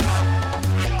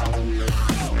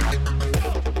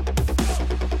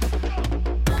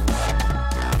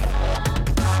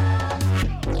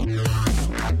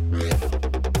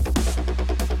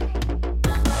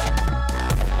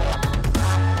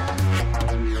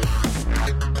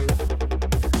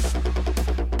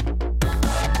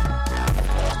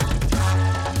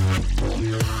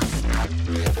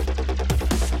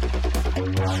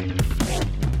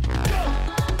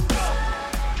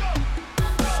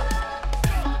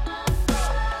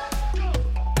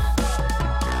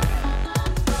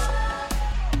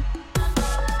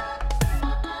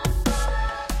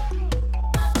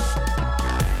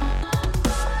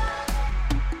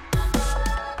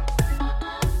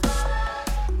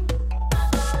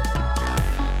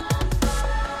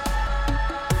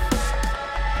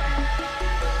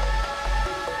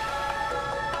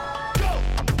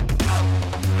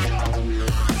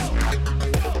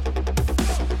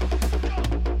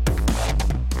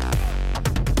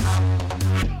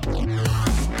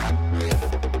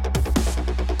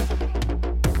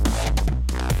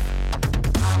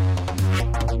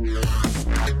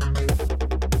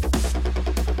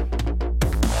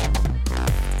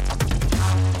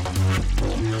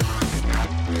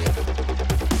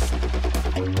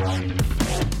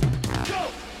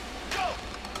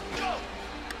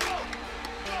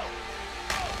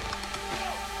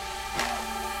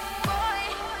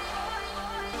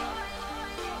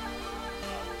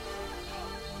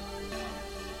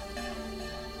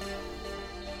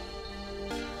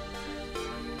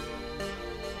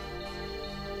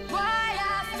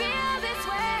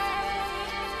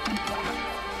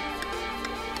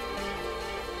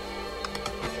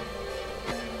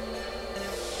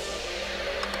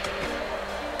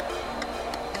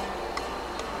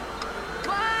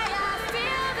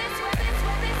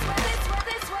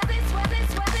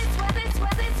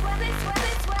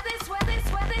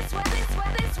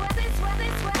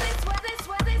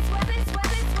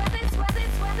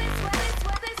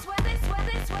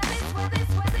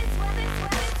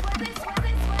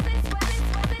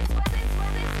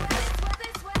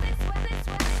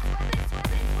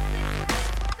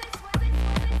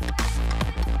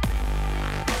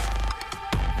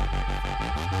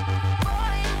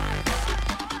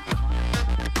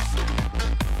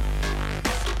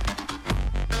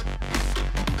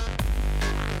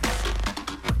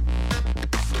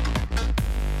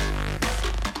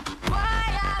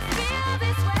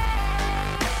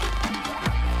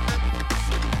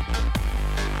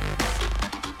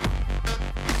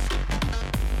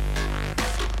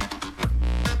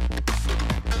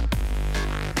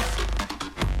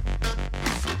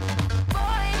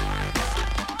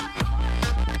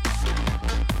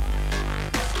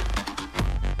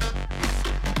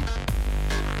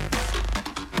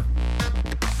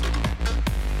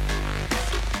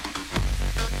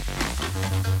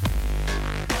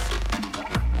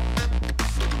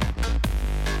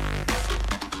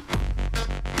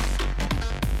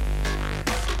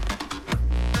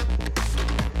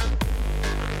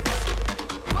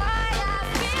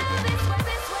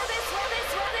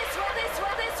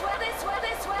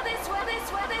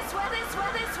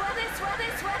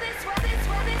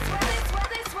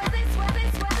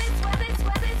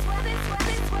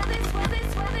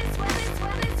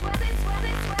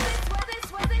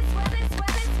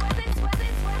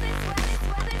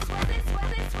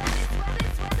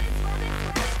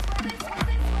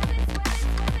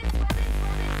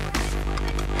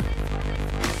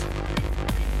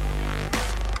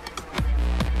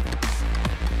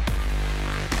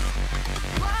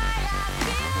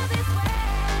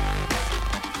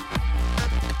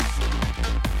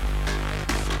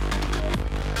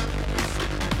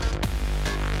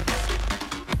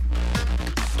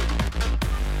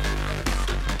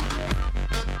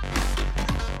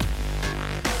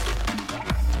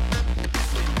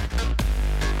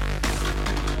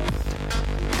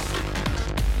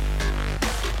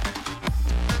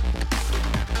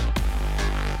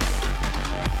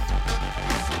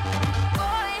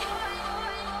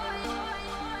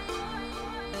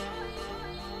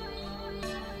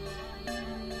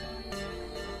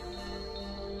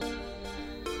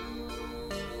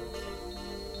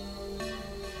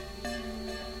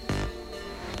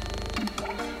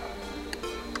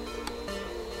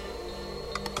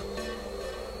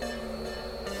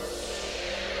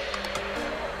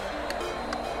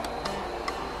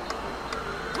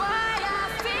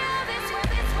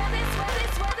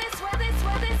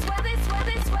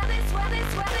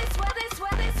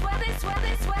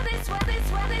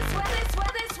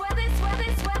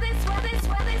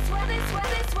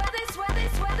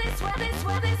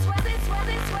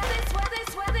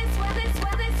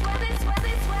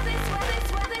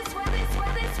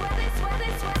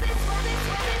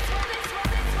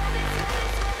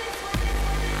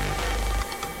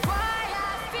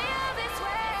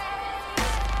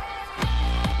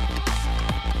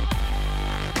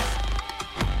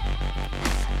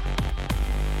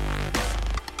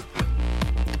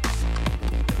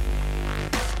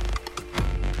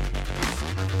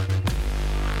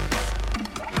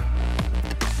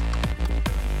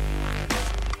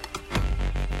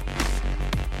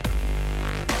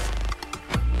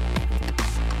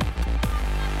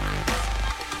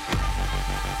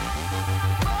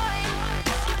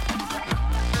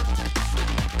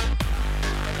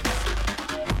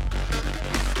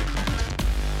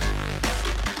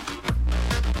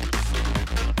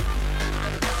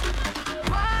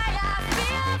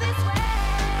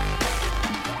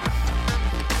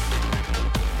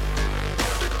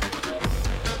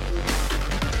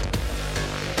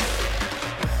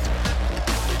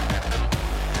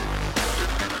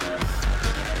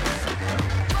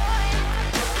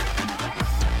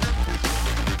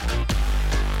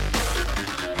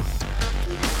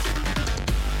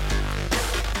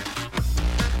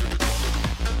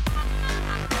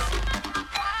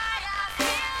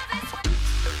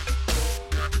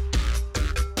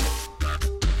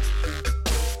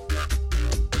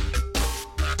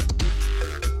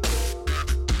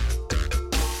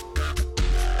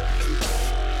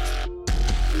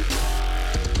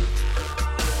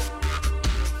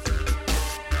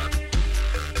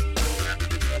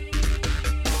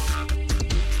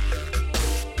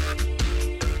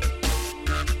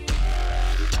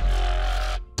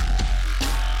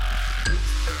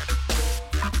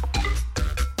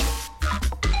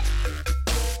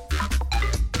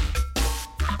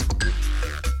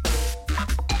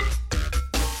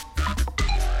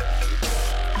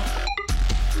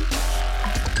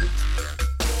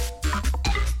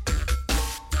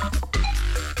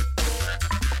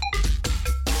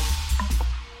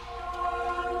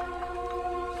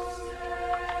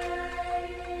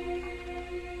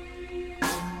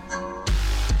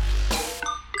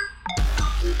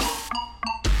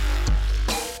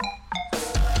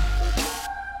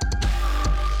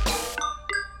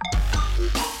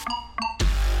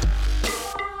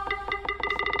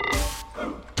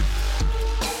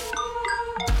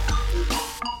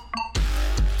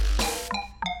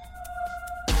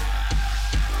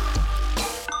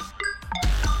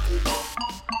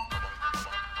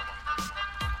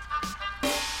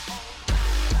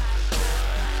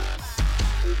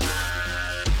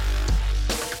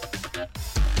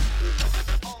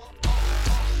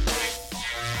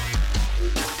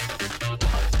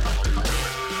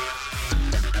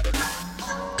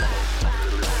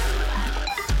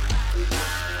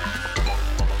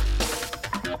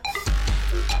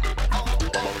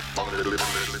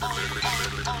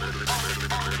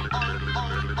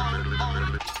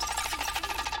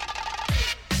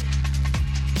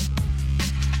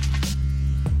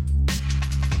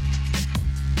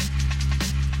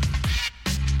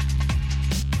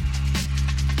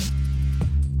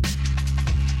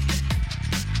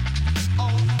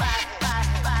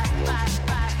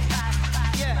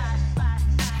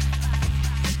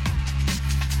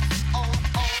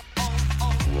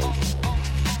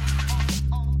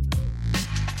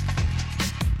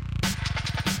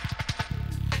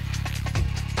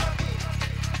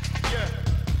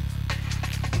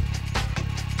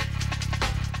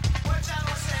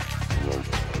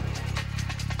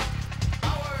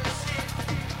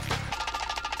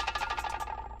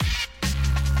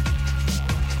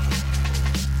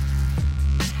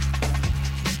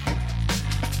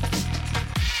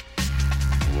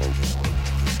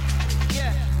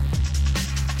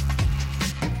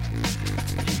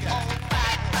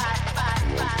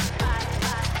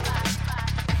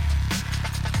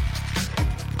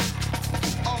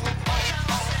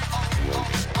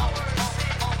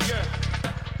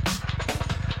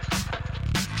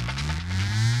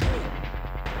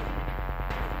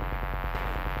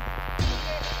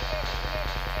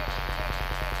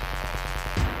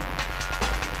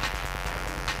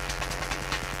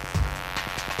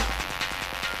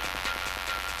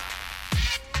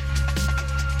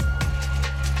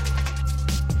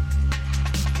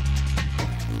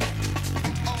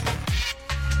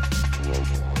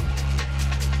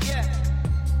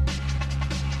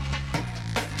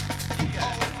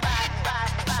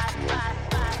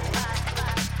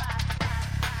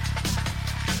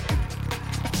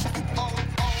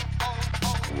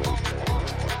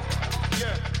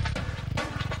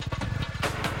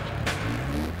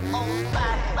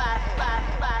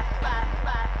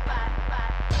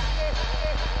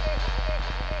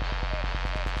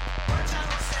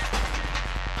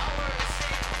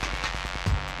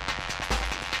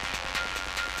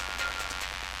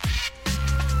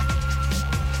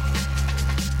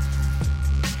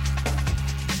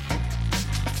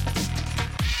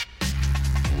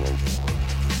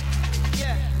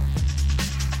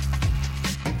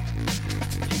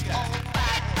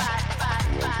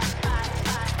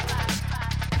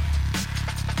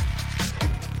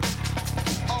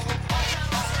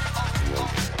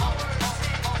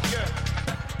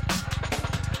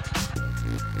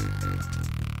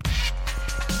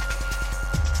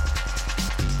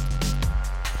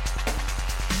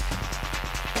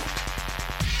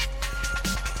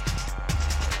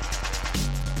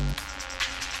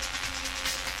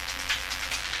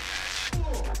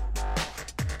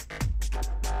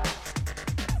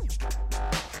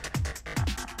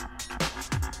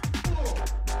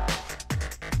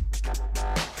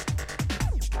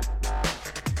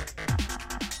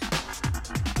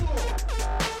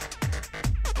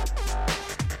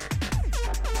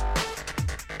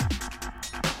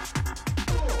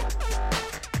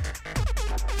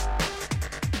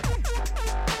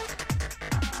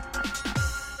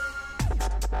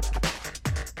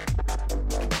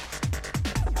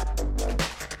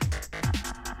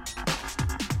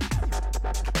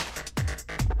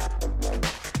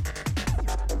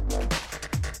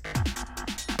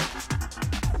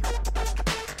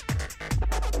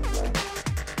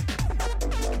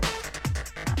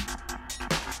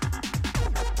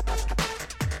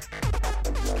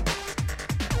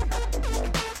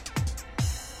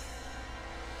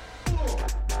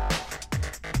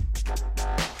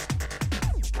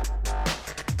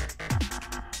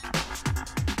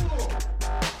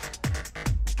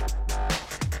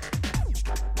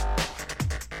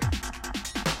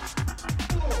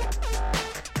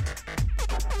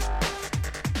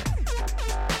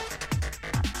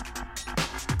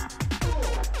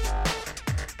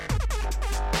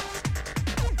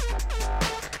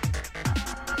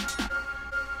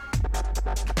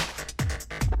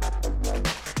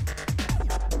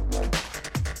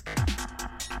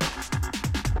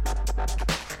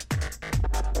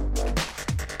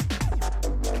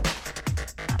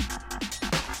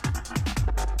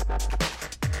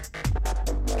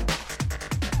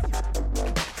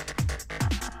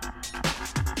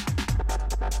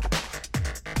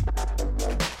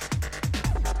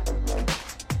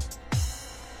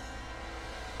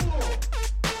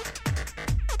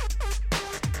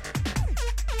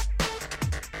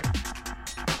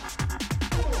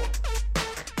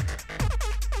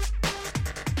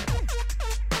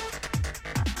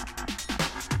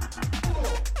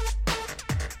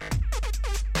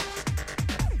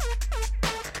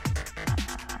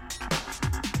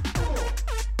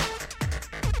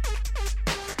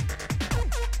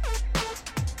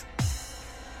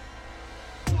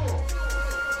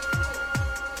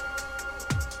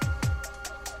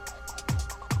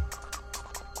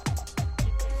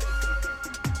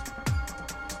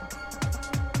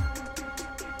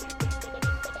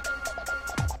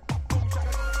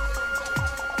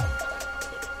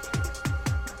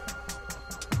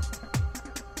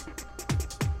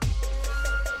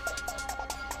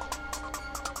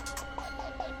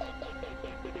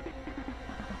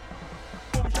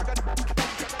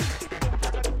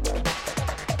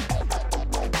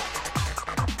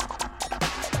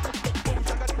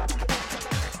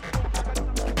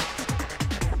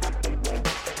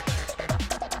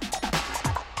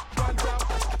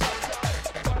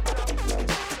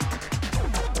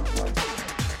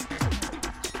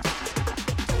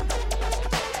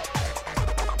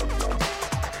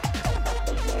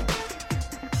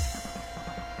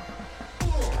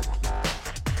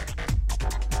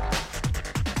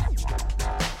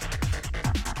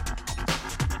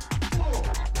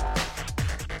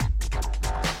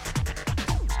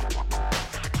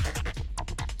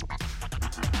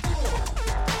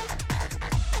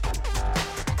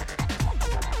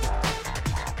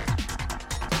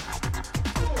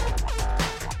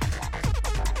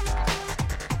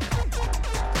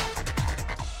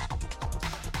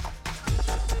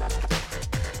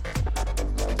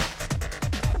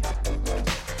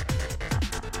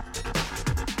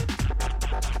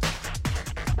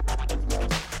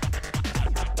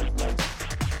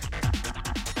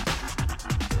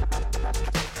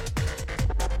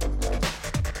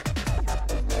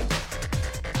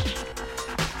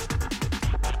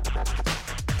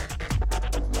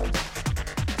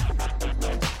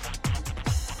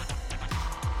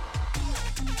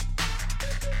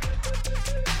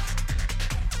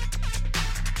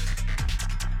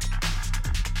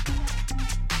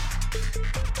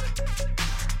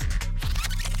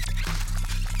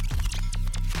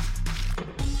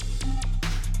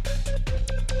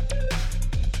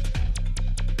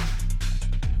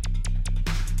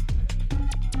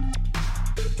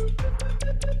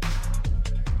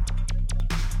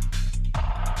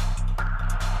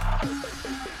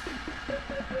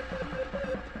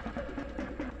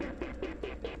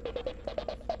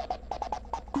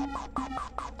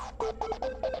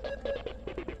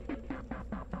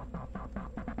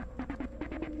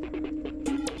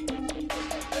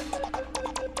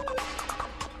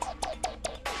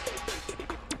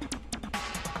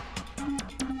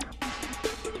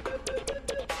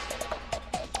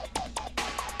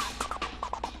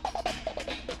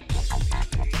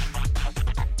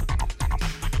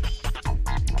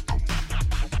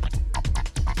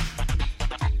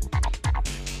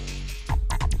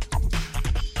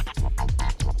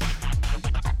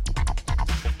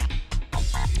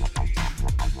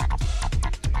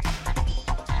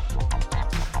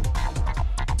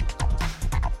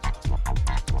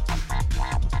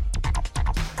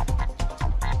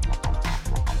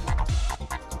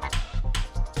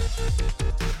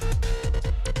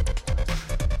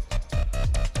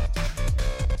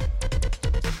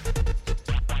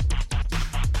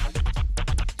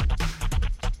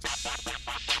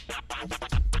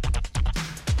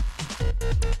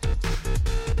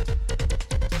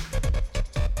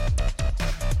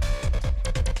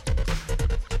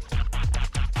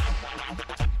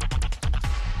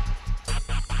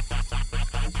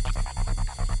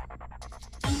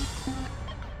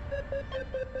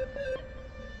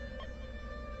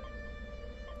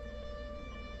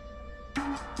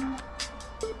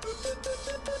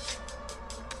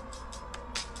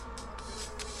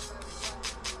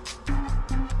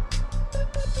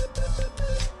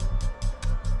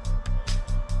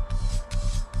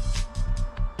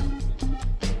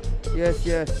 Yes,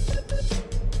 yes.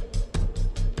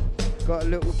 Got a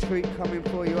little treat coming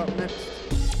for you up next.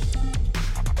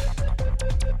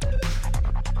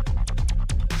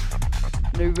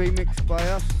 New remix by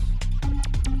us.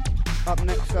 Up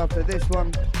next after this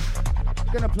one.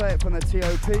 Gonna play it from the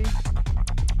TOP.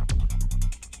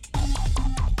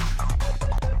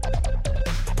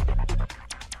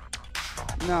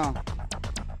 Now,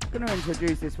 gonna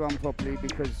introduce this one properly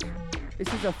because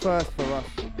this is a first for us.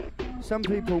 Some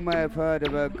people may have heard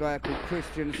of a guy called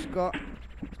Christian Scott.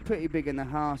 He's pretty big in the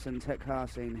house and tech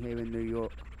house scene here in New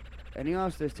York. And he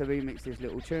asked us to remix this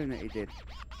little tune that he did.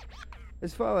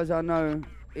 As far as I know,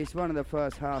 it's one of the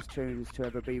first house tunes to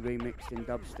ever be remixed in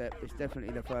dubstep. It's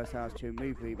definitely the first house tune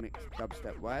we've remixed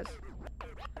dubstep-wise.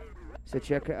 So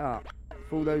check it out.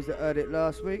 For all those that heard it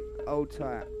last week, hold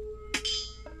tight.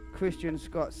 Christian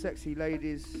Scott, Sexy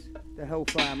Ladies, the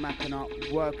Hellfire Mackin' Up,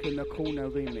 Work in the Corner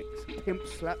remix. Pimp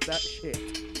slap that shit.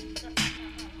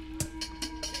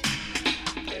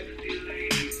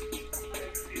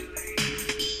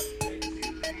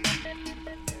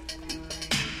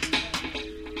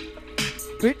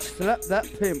 Bitch slap that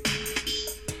pimp.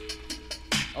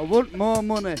 I want more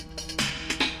money.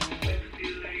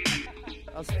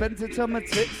 I spent it on my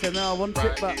tits and now I want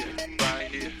it back.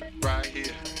 Right here, right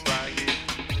here, right here.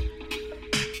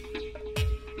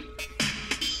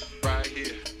 Right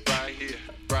here, right here,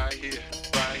 right here,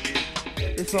 right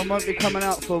here. This one won't be coming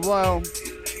out for a while.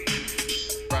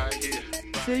 Right here.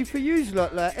 See, for yous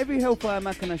lot, like every Hellfire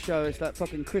Mackin' show, it's like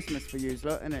fucking Christmas for yous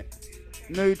lot, innit?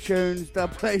 New tunes,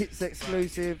 dub plates,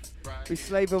 exclusive. We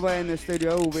slave away in the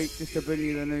studio all week just to bring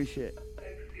you the new shit.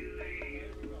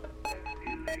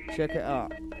 Check it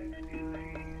out.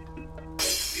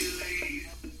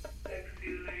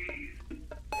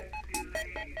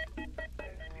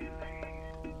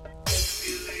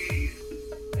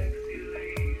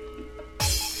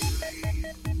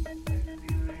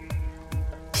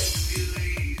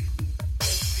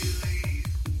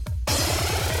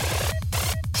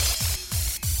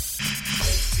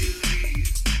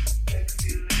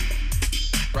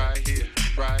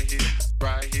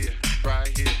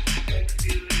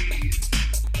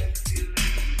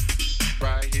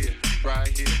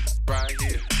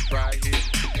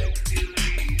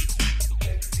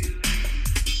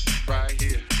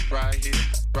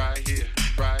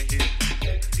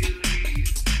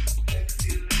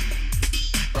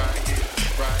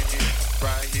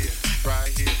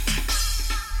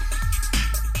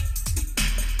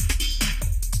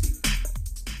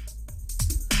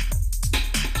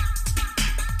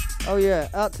 Oh yeah,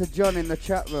 out to John in the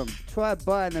chat room. Try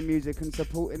buying the music and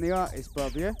supporting the artist,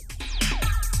 bruv, yeah?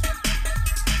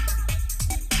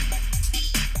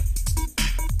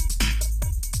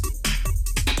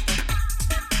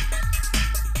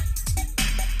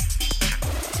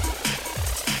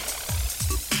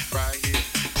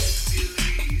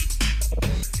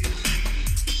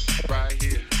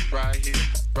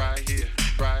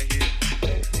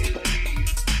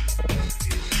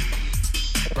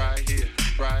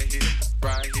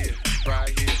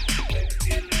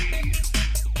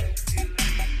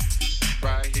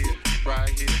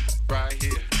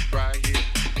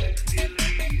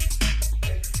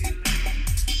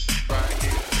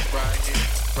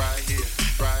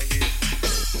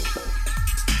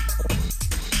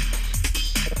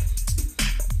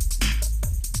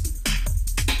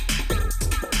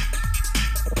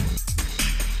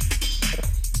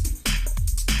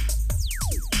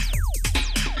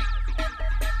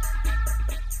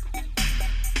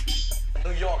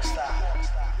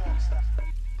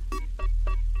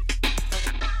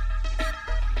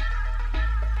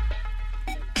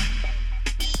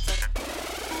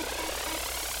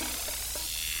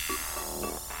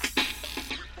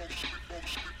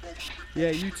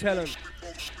 Yeah, you tell him.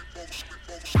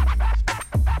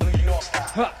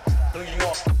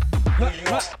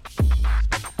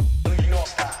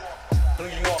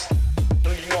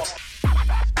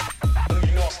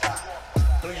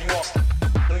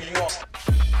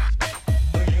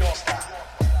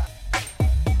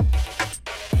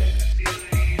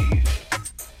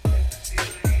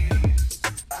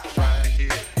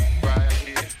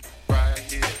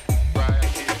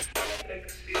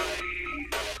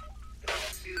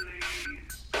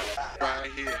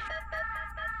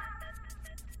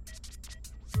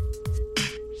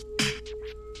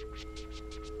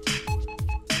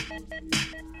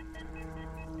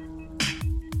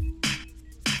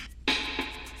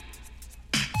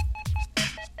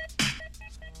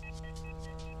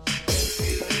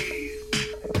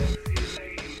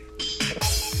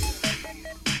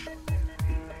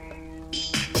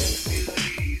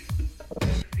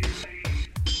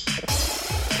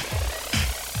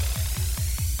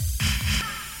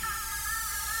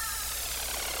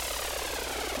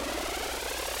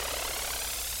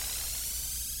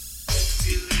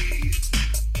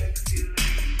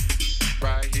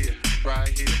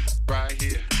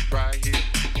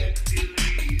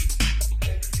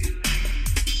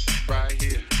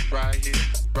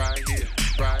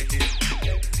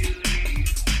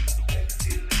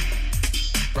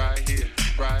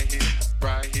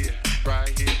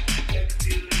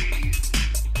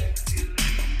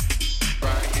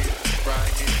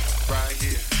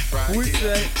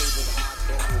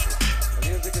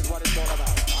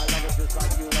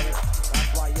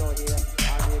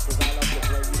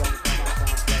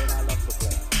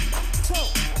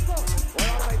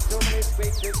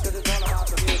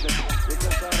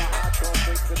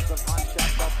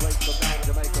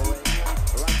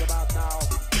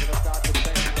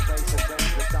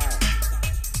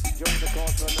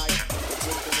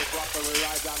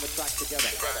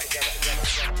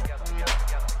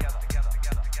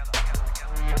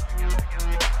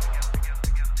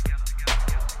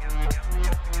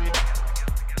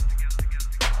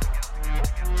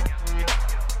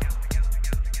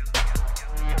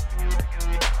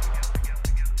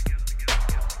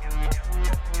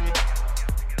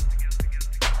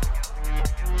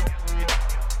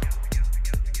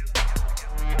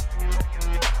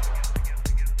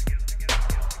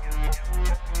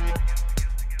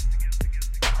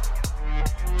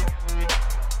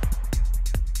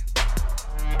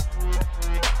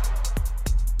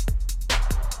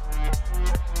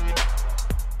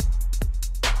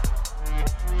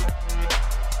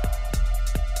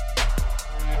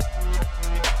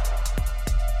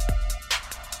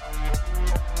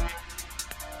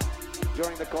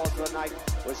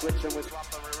 Switching with drop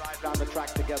and we ride down the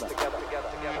track together.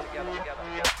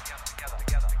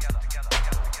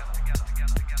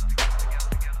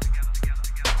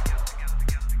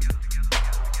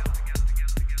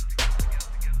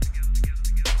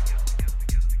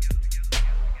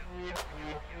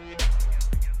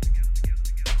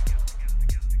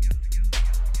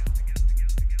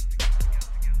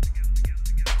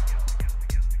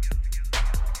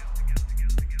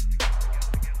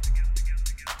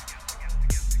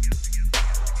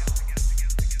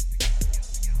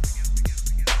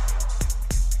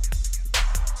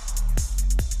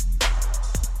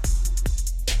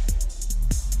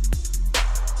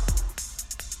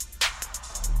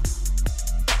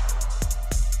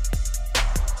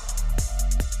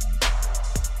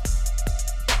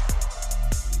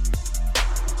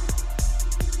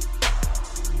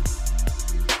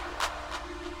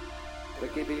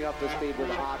 Up to speed with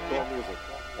hardcore music.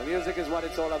 The music is what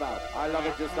it's all about. I love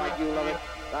it just like you love it.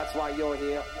 That's why you're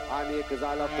here. I'm here because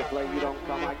I love to play. You don't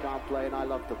come, I can't play, and I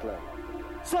love to play.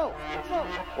 So,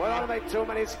 we don't make too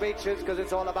many speeches because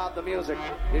it's all about the music.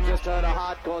 You just heard a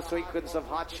hardcore sequence of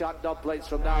hot shot dub plates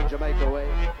from down Jamaica way.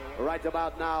 Right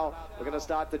about now, we're going to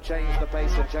start to change the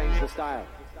pace and change the style.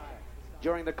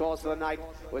 During the course of the night,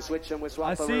 we're switching, we're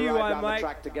swapping, we're right down the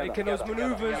track together. Making those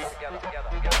maneuvers.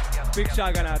 Big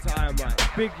shout out to Iron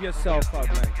Mike. Big yourself up,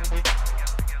 man.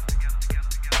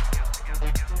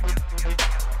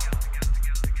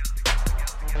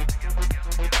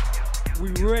 We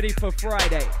ready for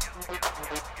Friday.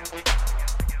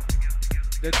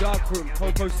 The Dark Room,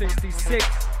 Coco 66,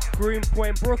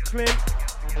 Greenpoint, Brooklyn.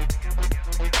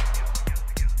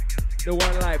 The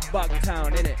one like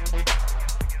Bucktown, innit?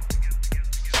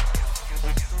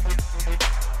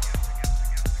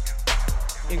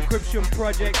 Encryption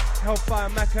Project, Hellfire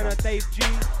Macana, Dave G,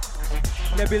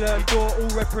 Nebula and Door all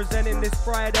representing this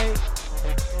Friday.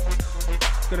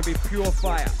 It's gonna be pure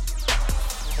fire.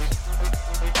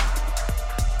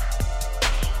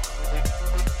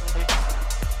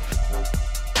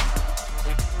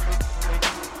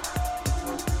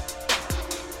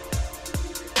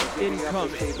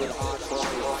 incoming.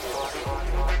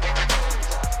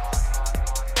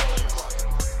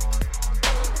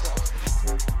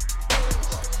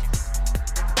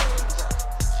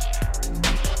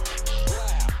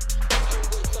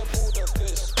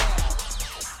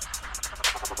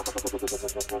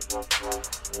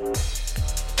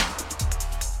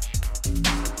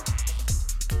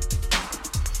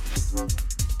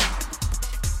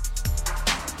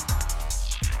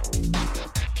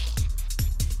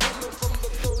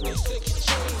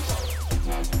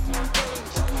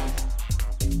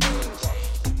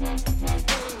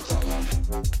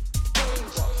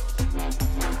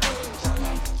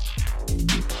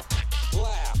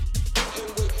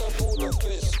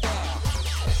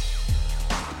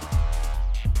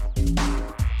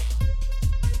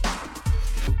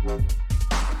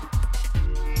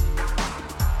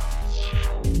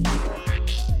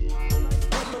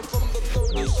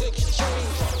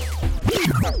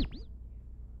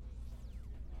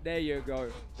 There you go.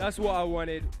 That's what I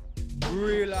wanted.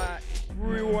 Relax.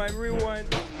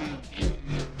 Rewind.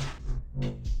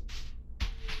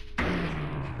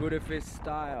 Budapest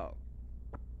style.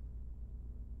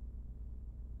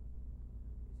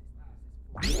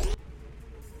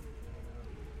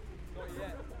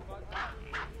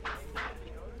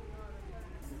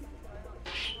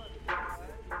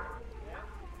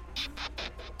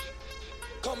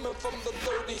 Coming from the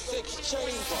 36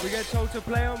 chamber. We get told to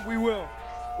play them, we will.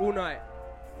 All night.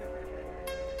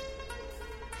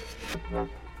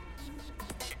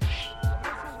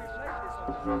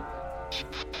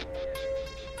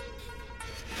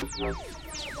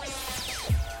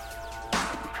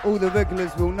 All the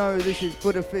regulars will know this is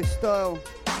Budapest style.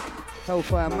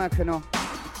 Hellfire Mackinac.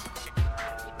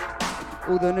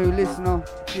 All the new listener,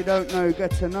 if you don't know,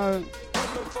 get to know.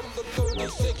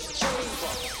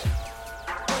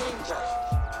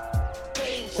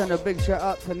 Send a big shout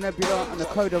out to Nebula and the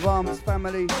Code of Arms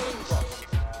family.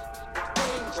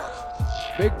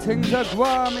 Big things are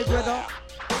going, my brother.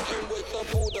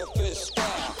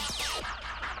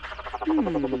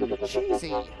 Cheesy.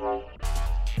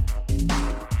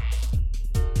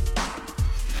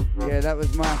 Yeah, that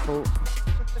was my fault.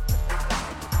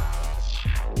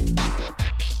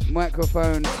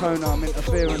 Microphone, tone arm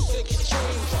interference.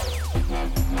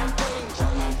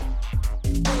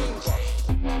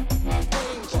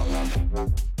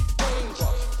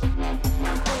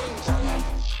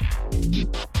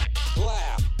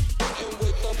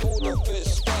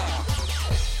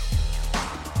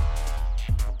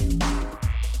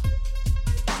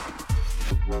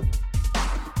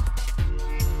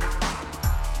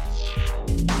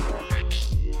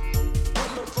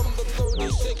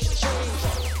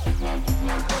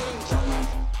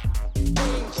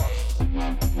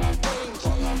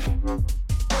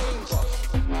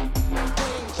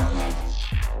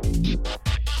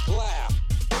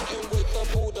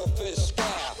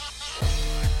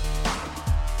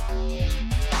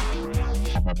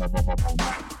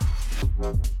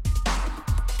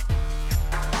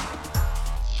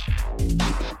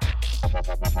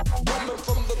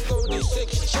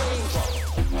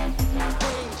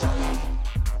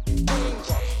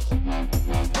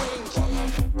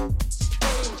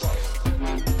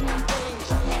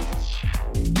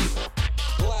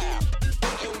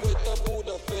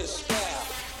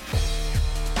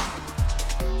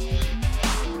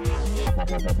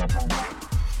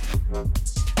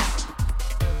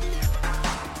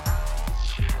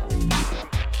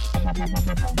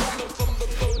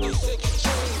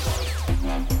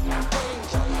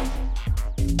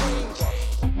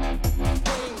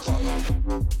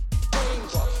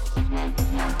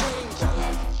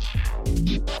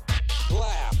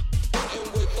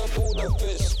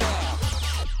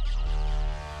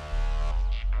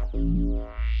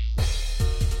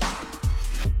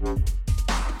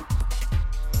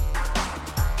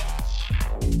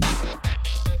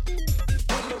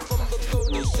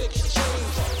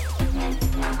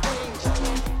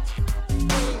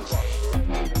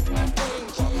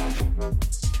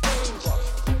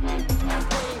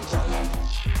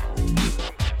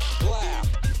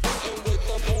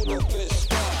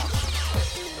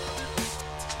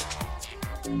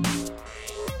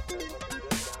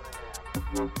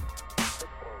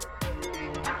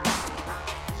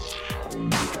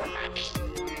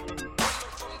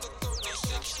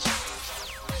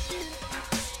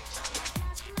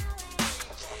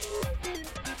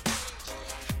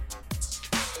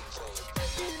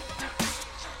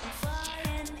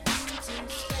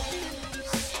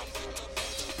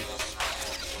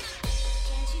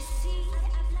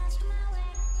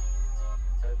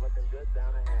 looking good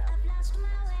down a half.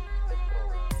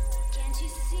 Can't you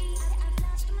see I've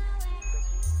lost my way?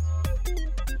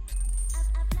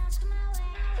 I've lost my way.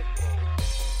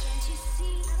 Can't you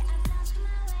see I've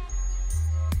lost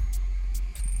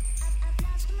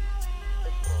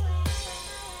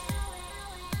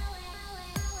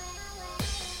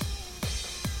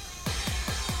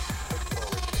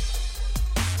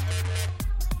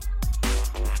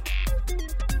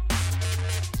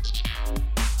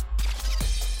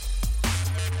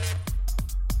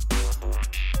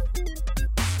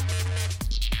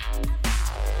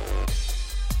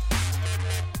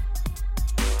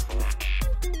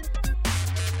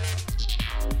way?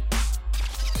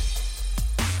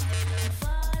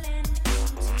 I've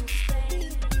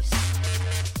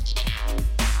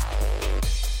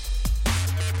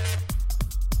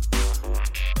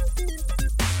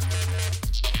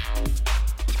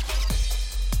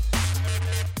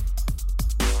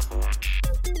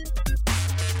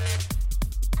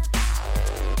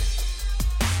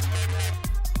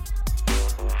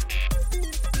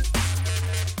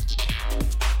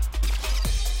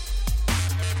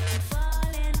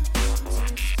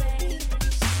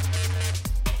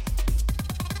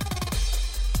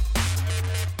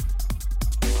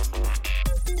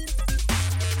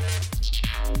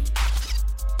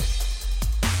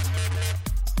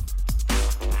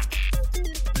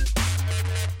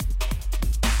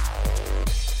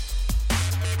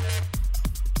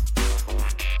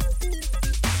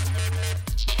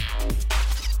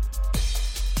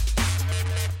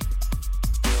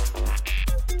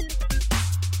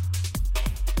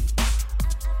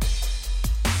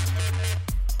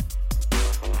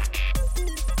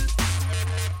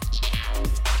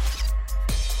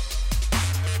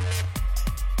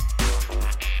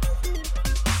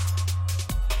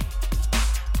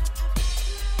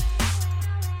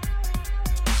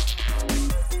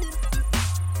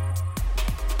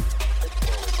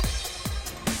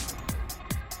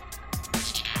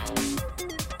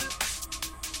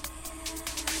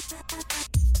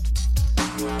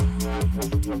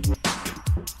my way.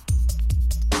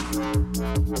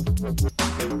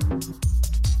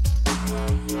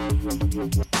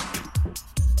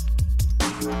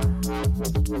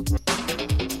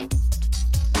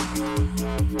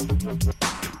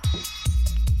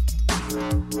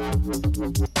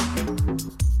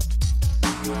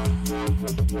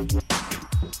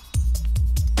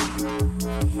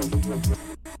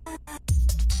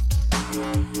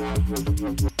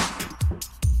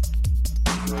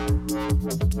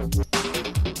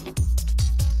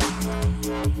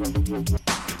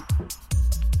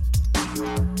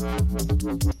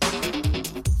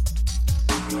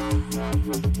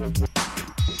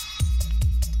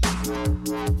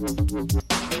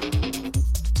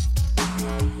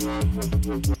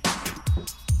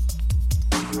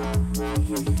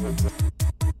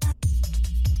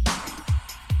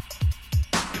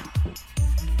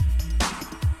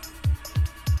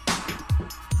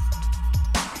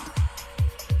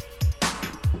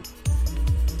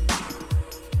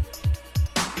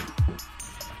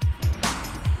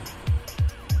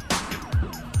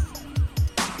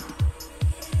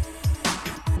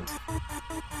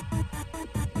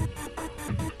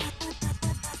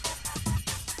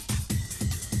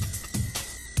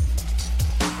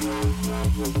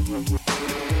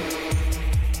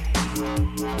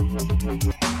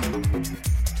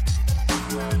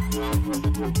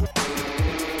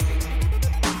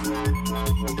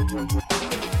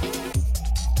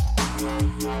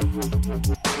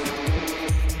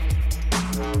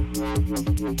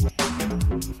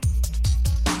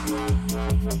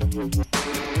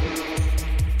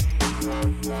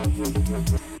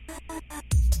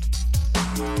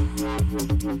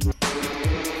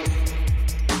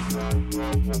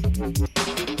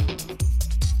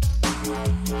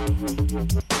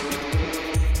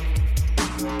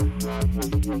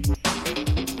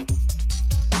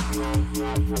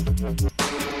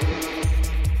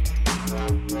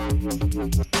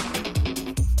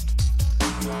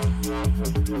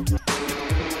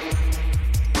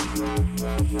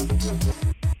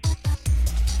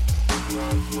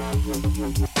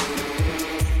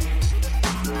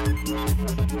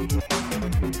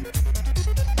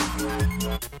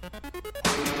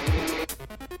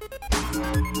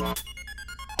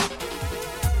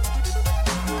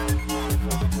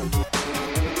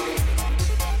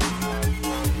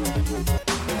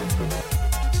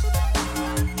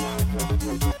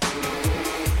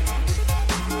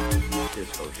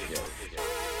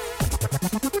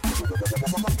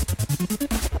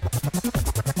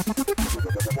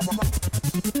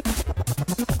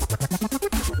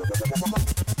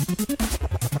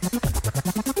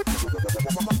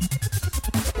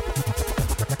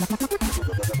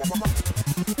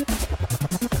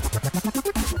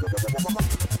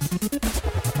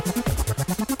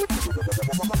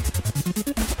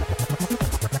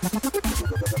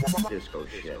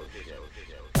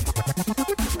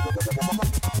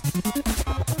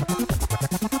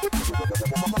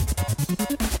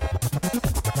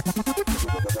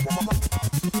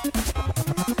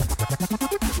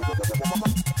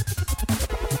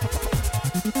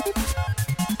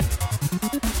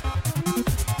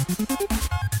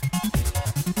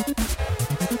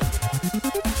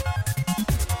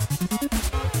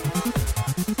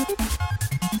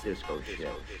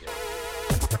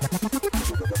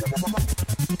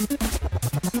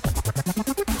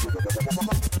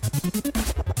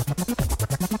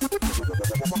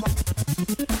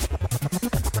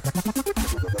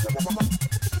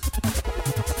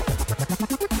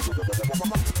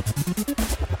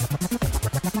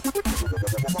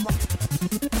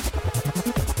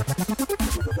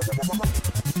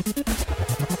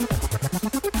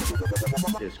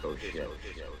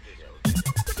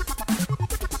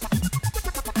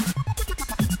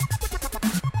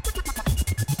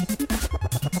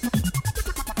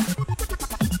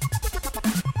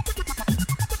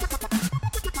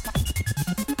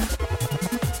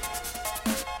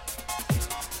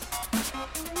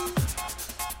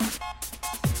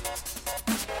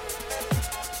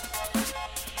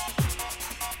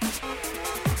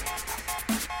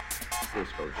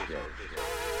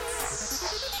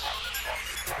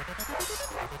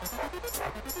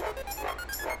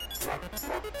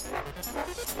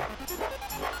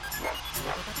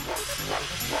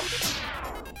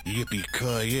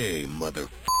 Yippee-ki-yay,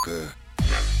 motherfucker.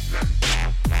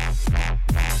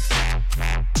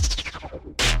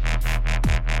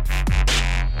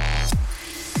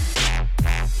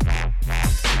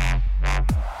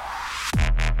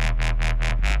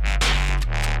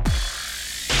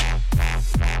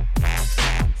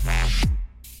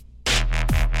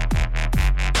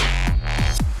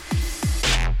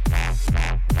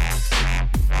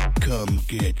 Come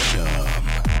get some.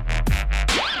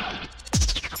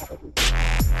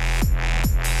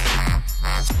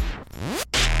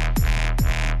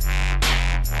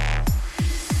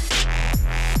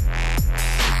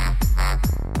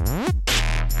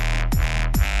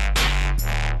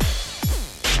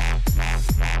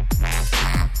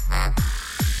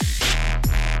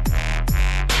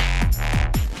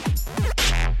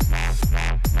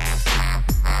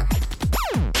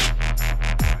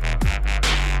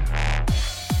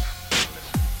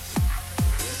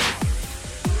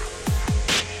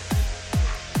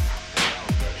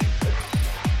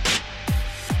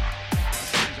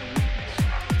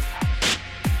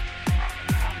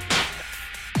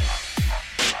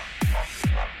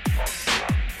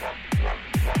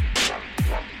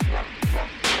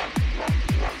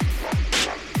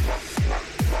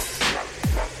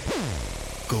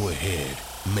 Go ahead,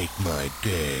 make my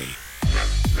day.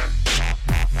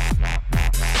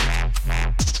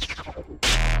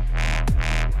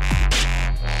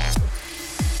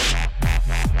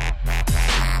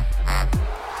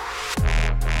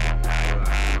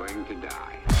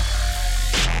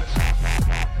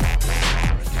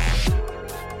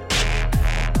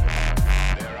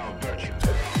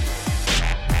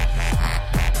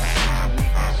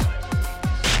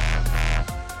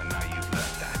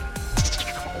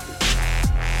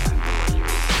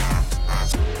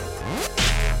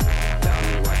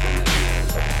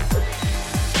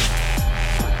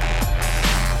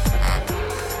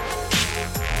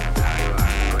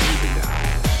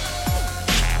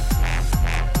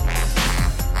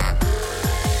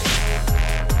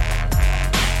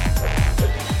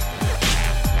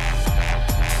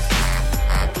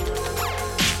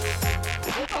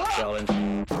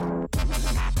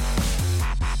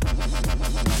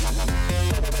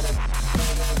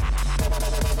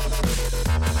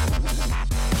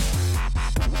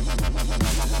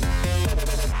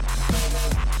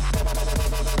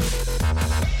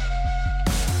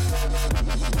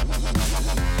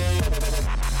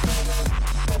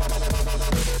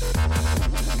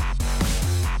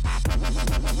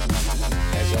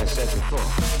 As I said before,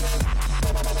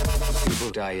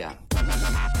 people die young.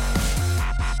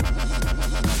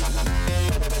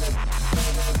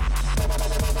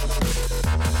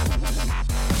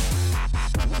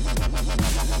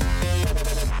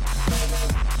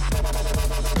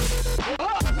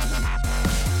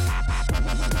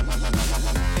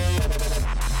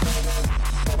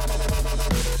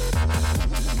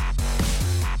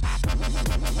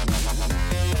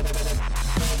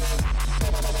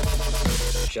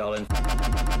 Sheldon.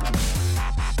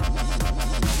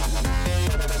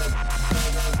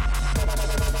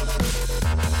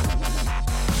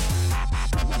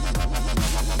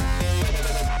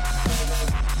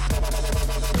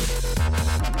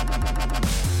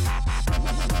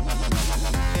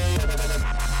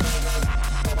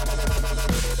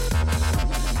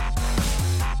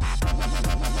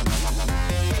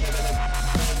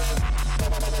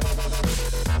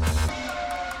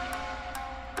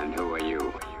 And who are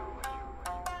you?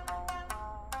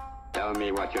 Tell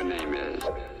me what your name is.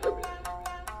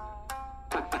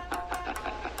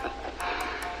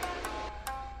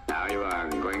 Now you are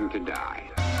going to die.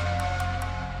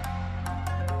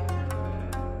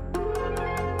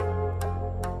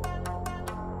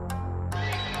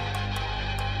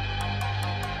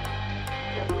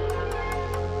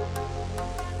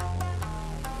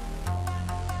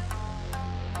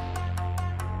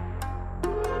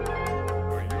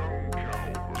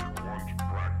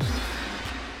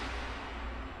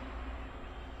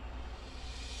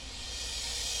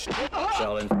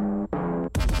 Sheldon.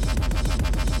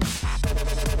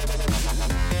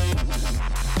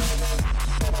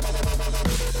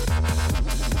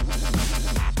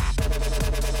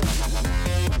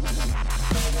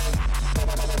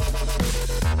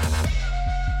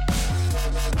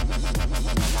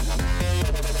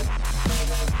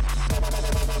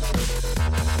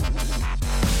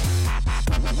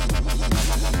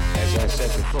 As I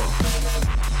said before,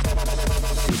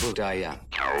 people die young.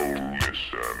 Oh,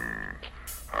 listen.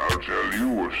 I'll tell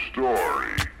you a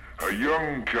story. A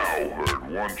young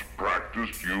cowherd once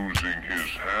practiced using his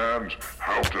hands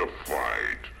how to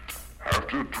fight.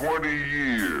 After 20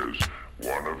 years,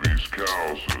 One of his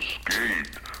cows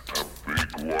escaped, a big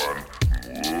one.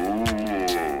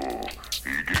 Whoa.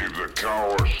 He gave the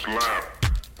cow a slap,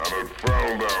 and it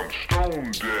fell down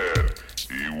stone dead.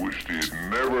 He wished he had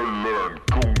never learned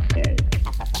kung fu.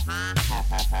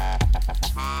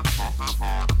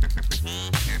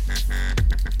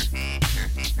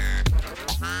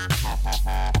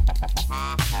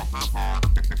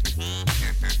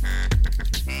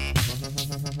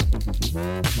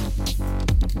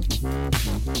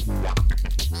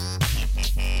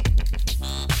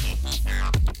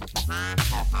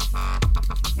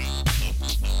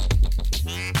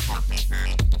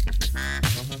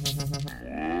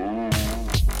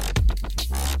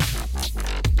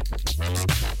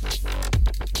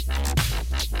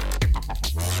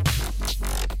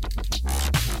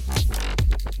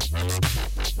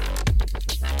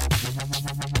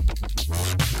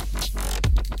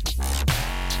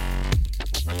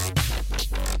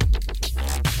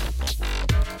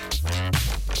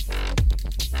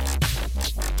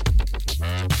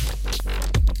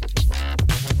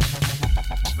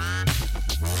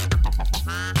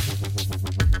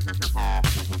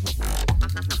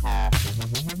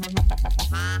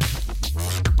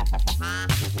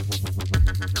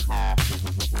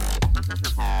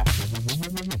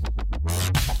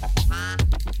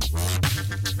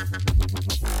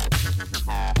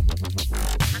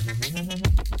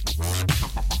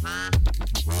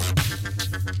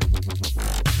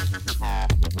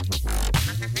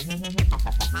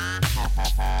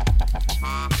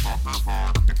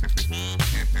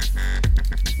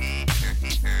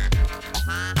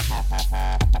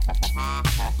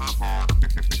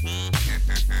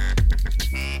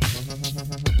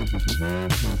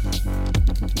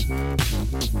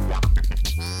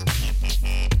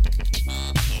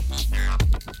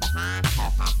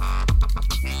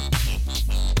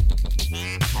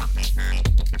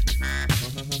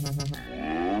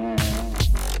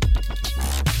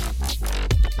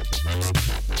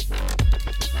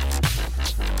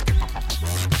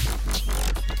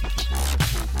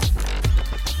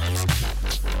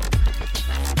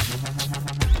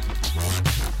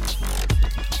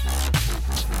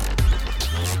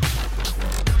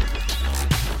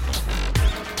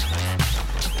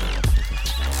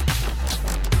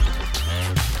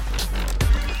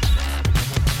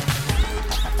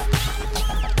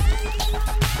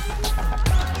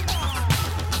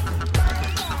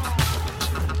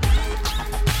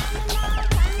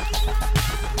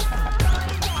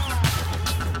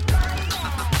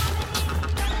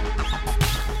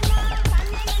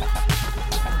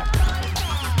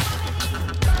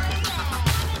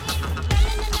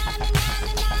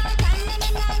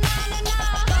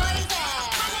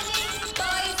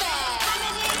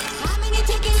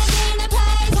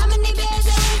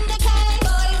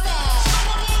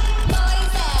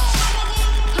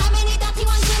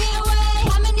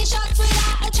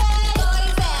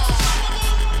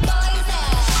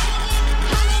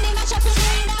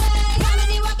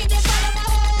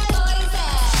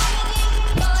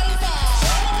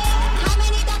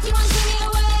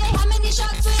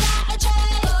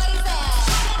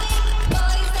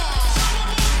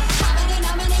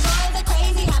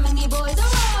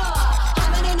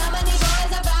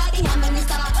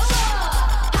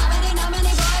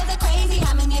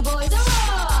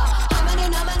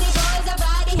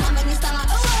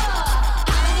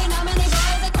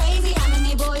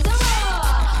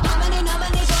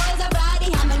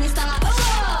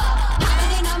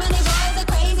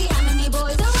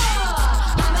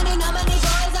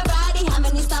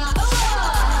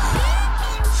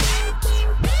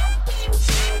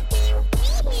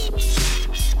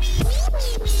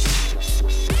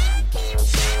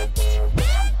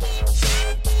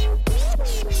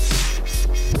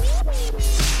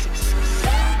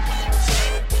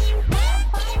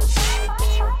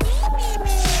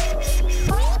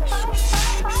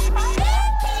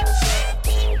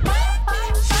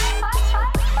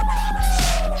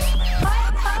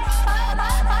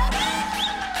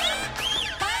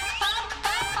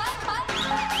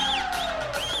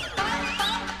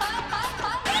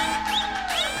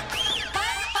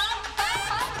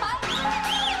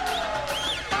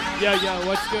 Yo,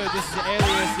 what's good? This is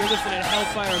Alias. You're listening to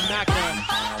Hellfire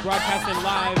Magna, broadcasting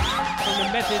live from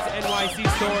the Methods NYC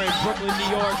store in Brooklyn, New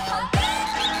York.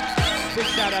 Big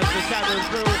shout out to the chat room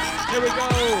crew. Here we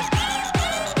go.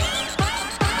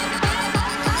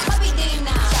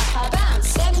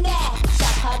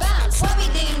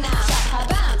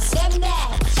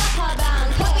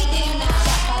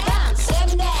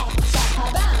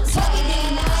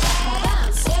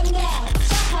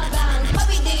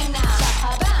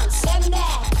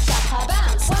 Bounce,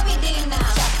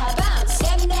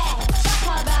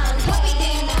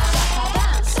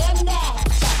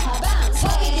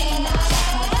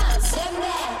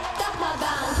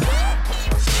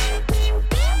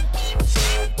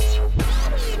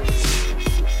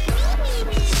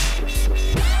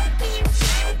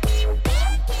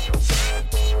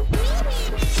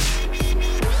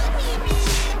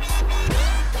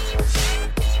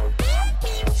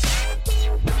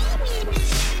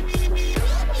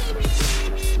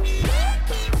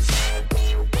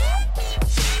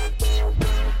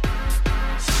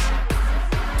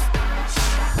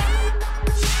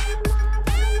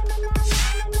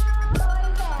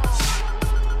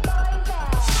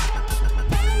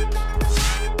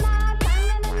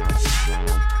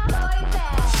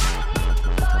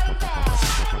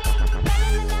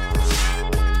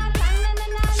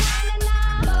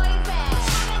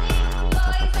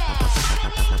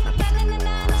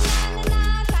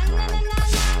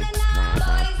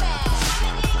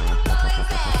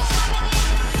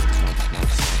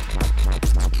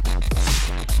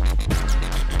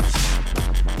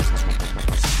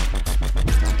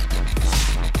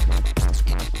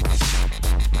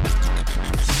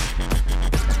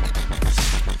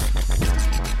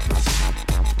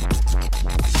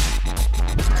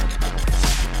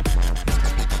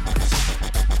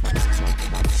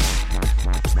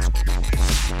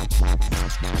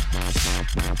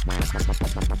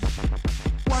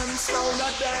 sound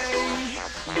a day.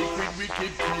 Liquid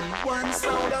wicked kill one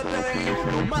sound a day.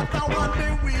 No matter what the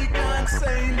weekend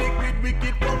say, liquid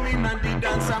wicked come in and the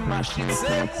dance and mash it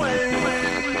same way.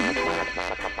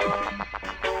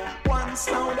 One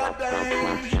sound a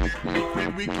day.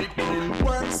 Liquid wicked kill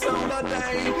one sound a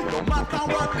day. No matter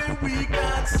what the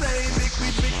weekend say,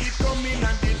 liquid wicked come in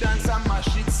and the dance and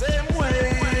mash it same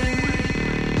way.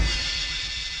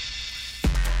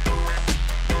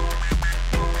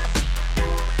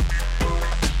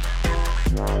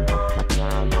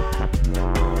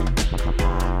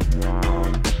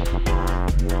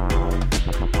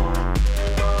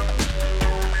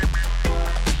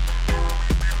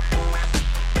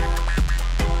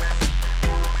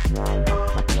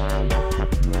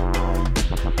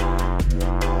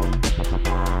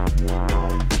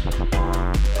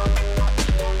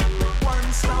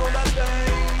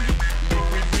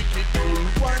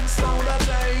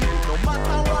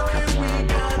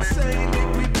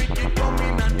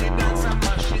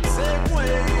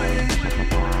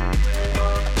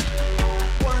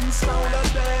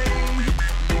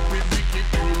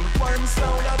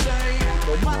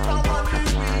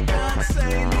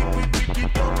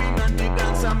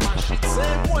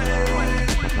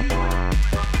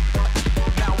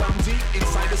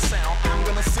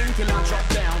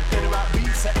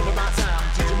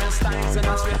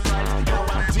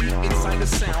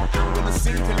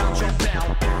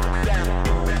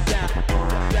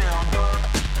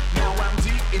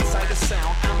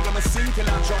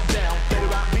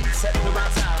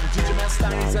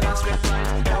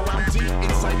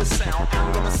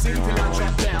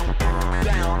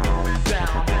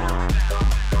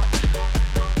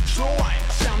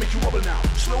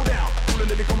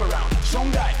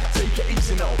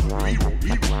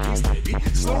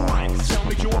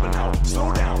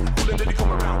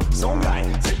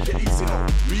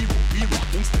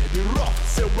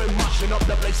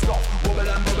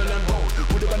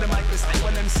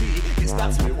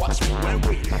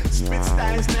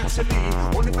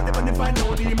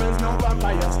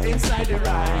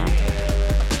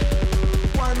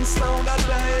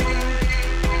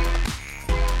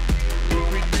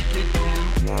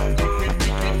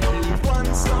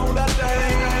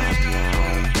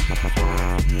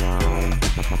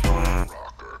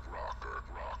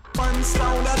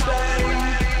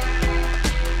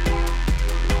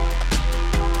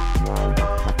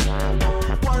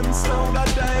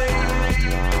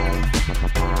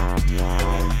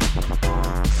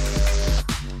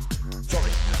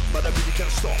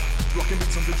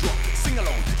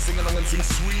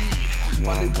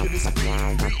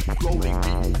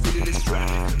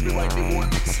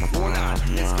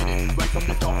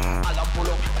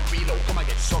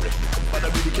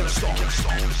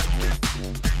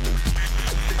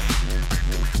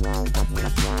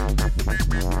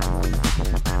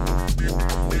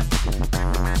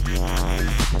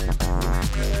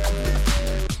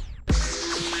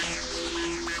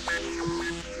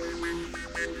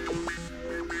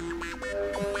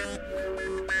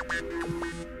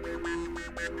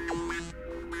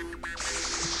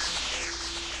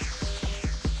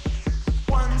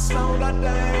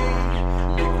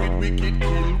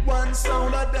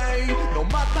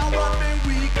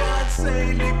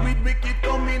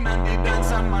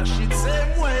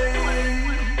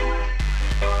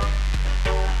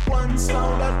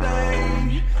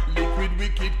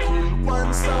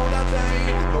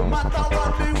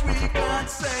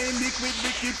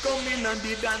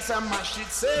 And mash it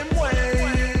same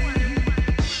way.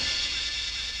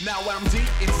 Now I'm deep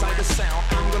inside the sound.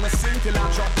 I'm gonna sing till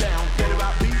I drop down. Get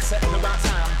about beat, set the right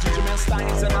time. Ginger Man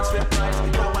styles and I sweat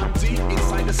right. Now I'm deep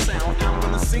inside the sound. I'm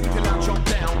gonna sing till I drop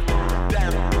down.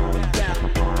 Down, down,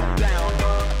 down.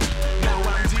 Now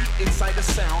I'm deep inside the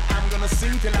sound. I'm gonna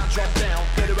sing till I drop down.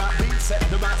 Get about beat, set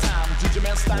the right time. Ginger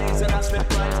Man styles and I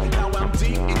sweat right. Now I'm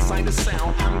deep inside the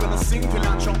sound. I'm gonna sing till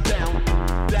I drop down.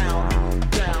 Down,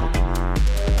 down.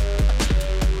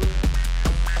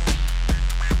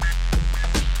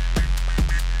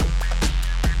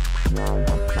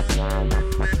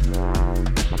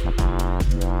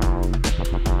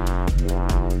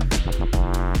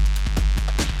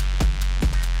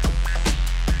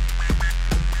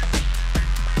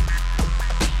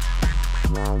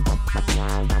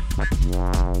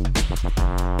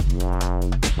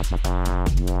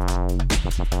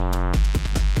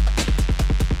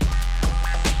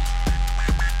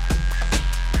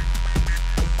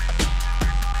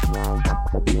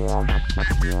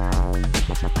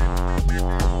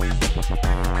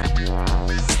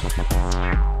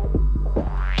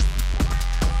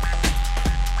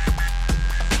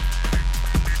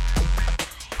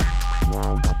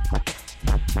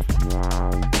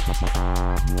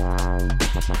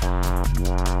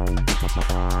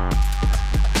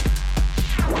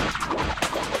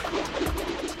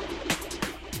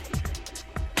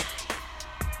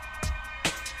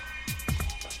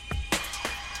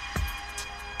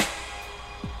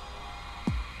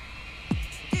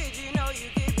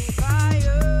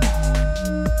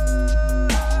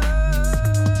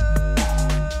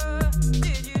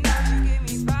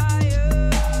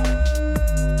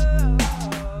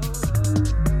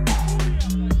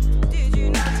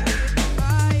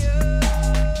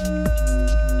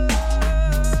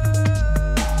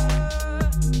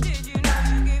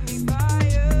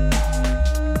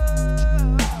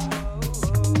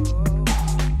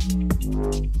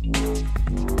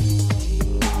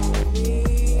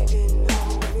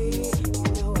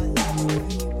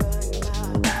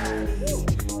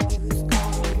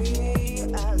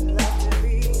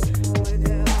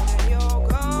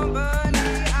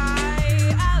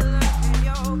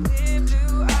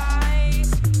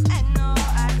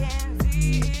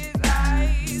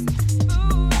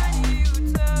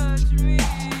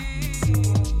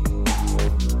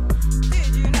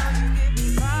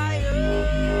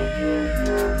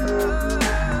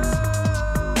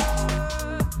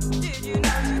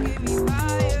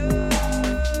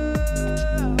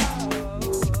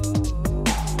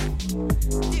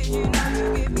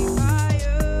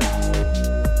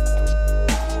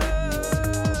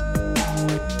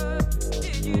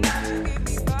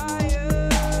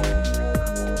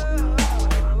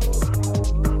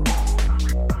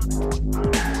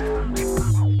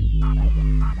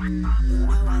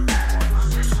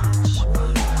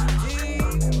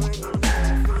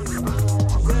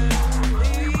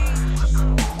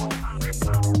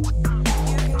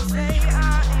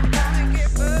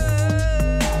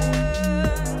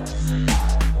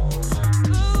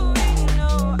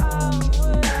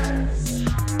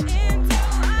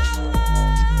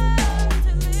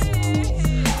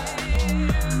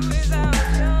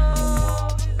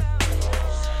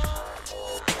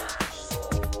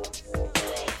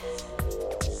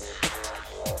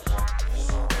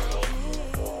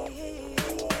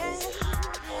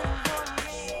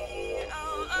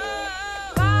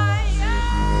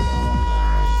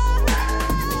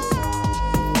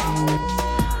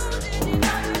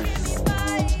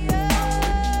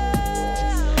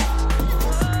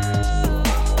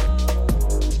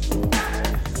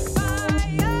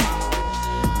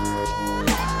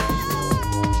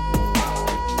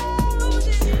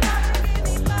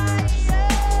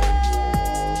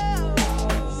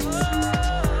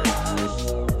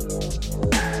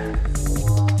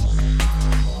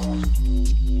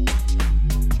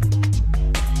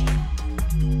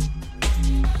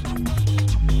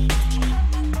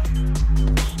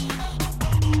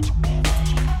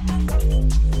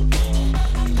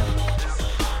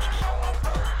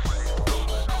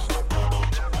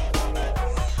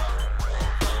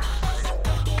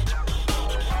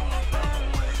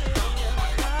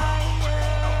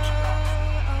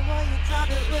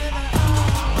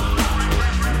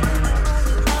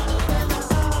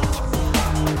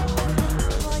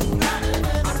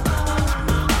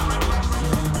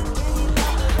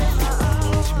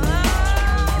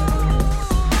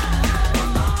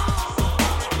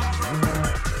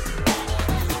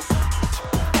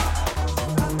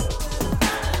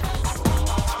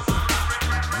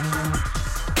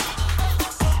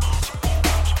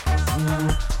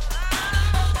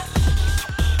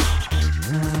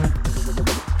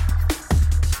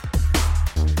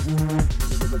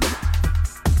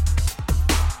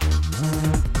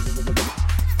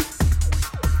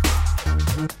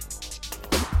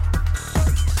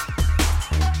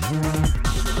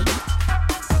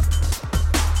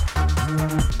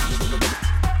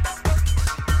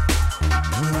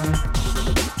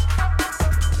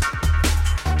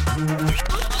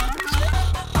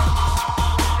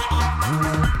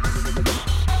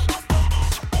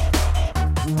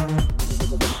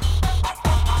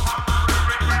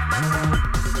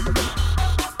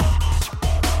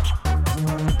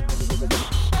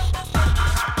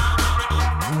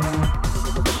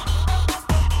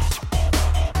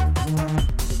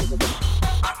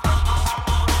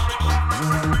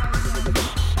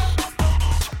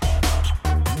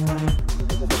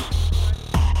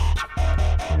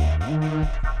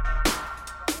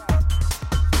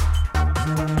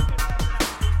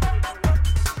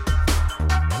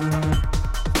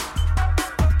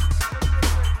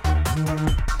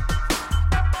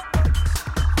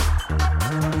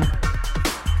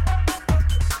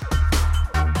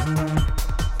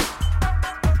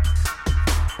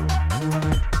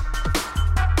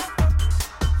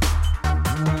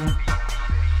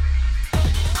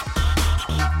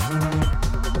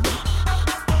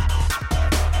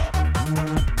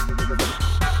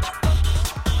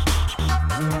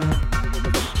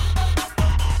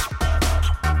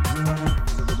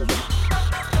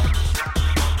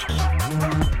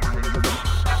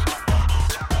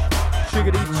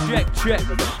 Check.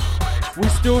 We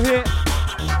still here.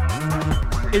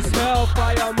 It's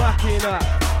Hellfire Machina.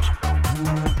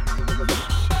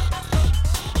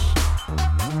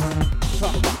 Ha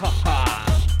ha ha ha.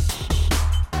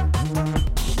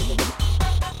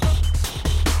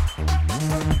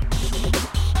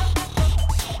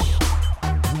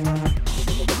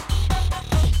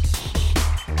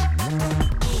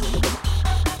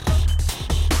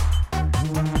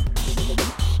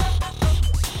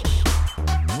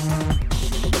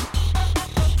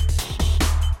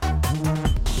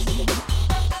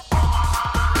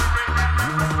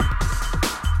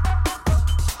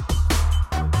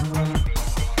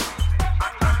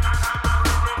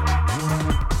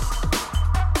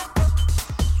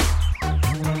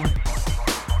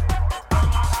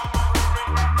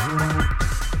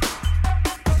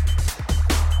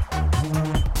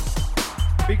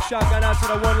 Shotgun out to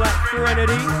the one like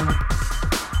Serenity.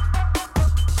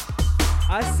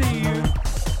 I see you.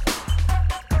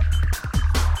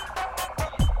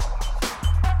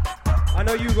 I know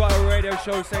know you got a radio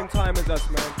show same time as us,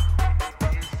 man.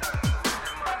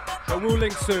 But we'll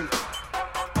link soon.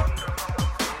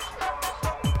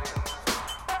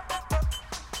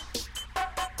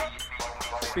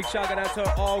 Big shout out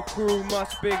to all crew,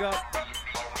 must big up.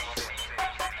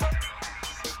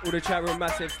 All the chat room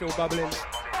massive, still bubbling.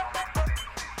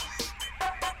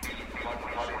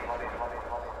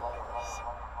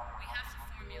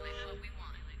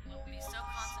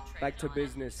 Back to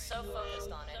business. So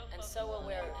focused on it and so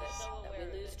aware of it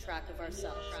that we lose track of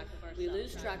ourselves. We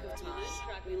lose track of time.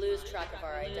 We lose track of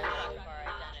our identity.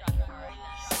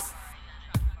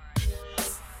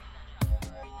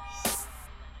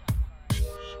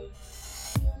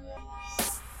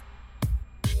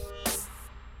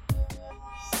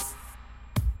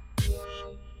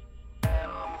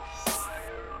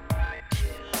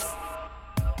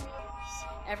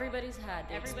 Everybody's had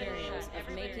the experience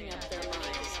of making up their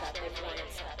minds that they wanted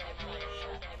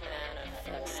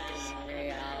manifesting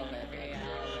reality.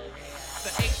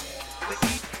 The H, the E,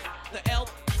 the L,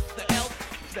 the L,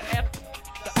 the F,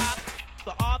 the I,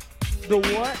 the R, the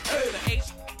what? The H,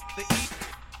 the E,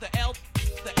 the L,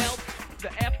 the L,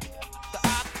 the F, the I.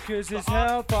 Cause it's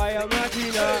Hellfire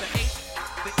Machina. The H,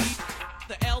 the E,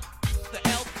 the L, the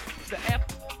L, the F,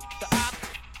 the I,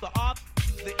 the R,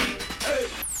 the E.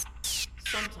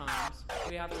 Sometimes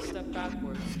we have to step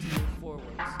backwards to move forwards.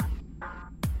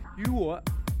 You what?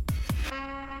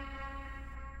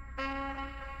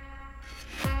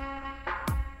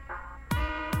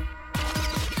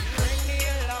 Ring the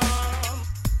alarm,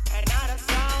 and not a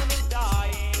sound is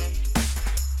dying.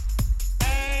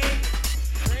 Hey,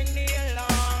 ring the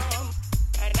alarm,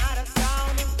 and not a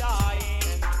sound is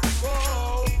dying.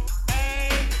 Whoa, hey,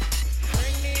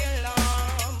 ring the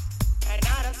alarm, and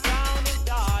not a sound is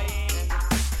dying.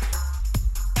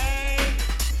 Hey,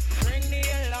 ring the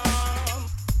alarm,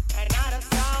 and not a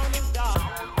sound is dying.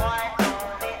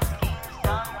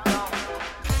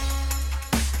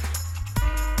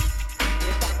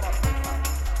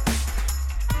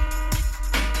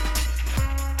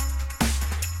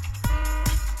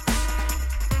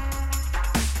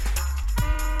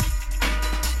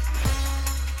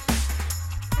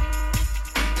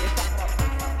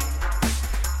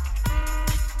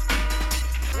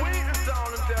 Wait the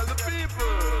sound and tell the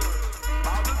people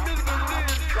how the musical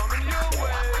is coming your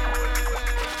way.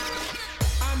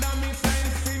 Under me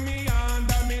sense, me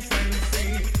under me sense,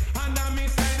 under me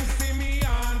sense, me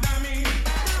under me,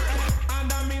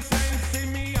 under me sense,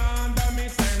 me under me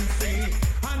sense,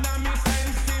 under me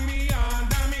sense, me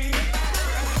under me,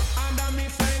 under me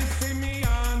sense, me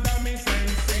under me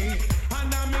sense,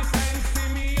 under me sense,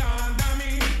 me under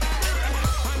me,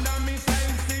 under me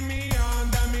sense, me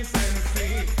under me sense,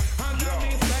 under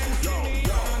me sense, me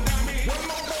under me. Well,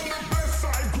 I'm on the best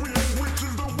side grill, which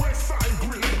is the west side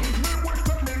grill. Me wake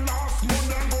up me last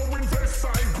month and go invest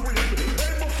side grill.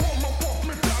 Hey, before my pop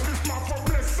me tell this man for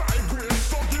bless side grill.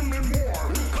 So give me more.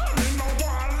 Call me now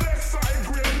one less side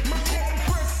grill. Me come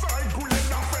press side grill,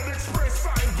 now Fed Express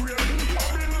side grill.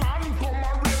 Babylon come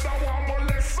a raid, I want more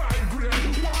less side grill.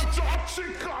 Watch out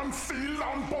chicken, seal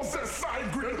and possess side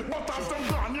grill. But as them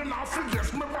gone, you not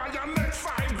forget me buy your next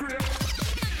side grill.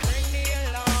 Ring the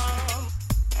alarm,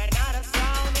 and not a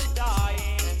sound is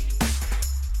dying.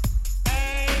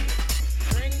 Hey,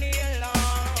 ring the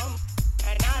alarm,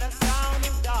 and not a sound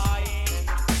is dying.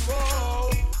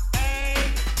 Whoa, hey,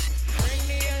 ring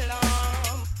the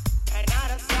alarm, and not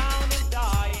a sound is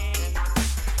dying.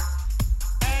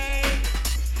 Hey,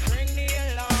 ring the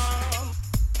alarm,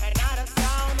 and not a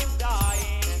sound is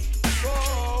dying.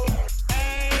 Whoa,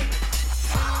 hey.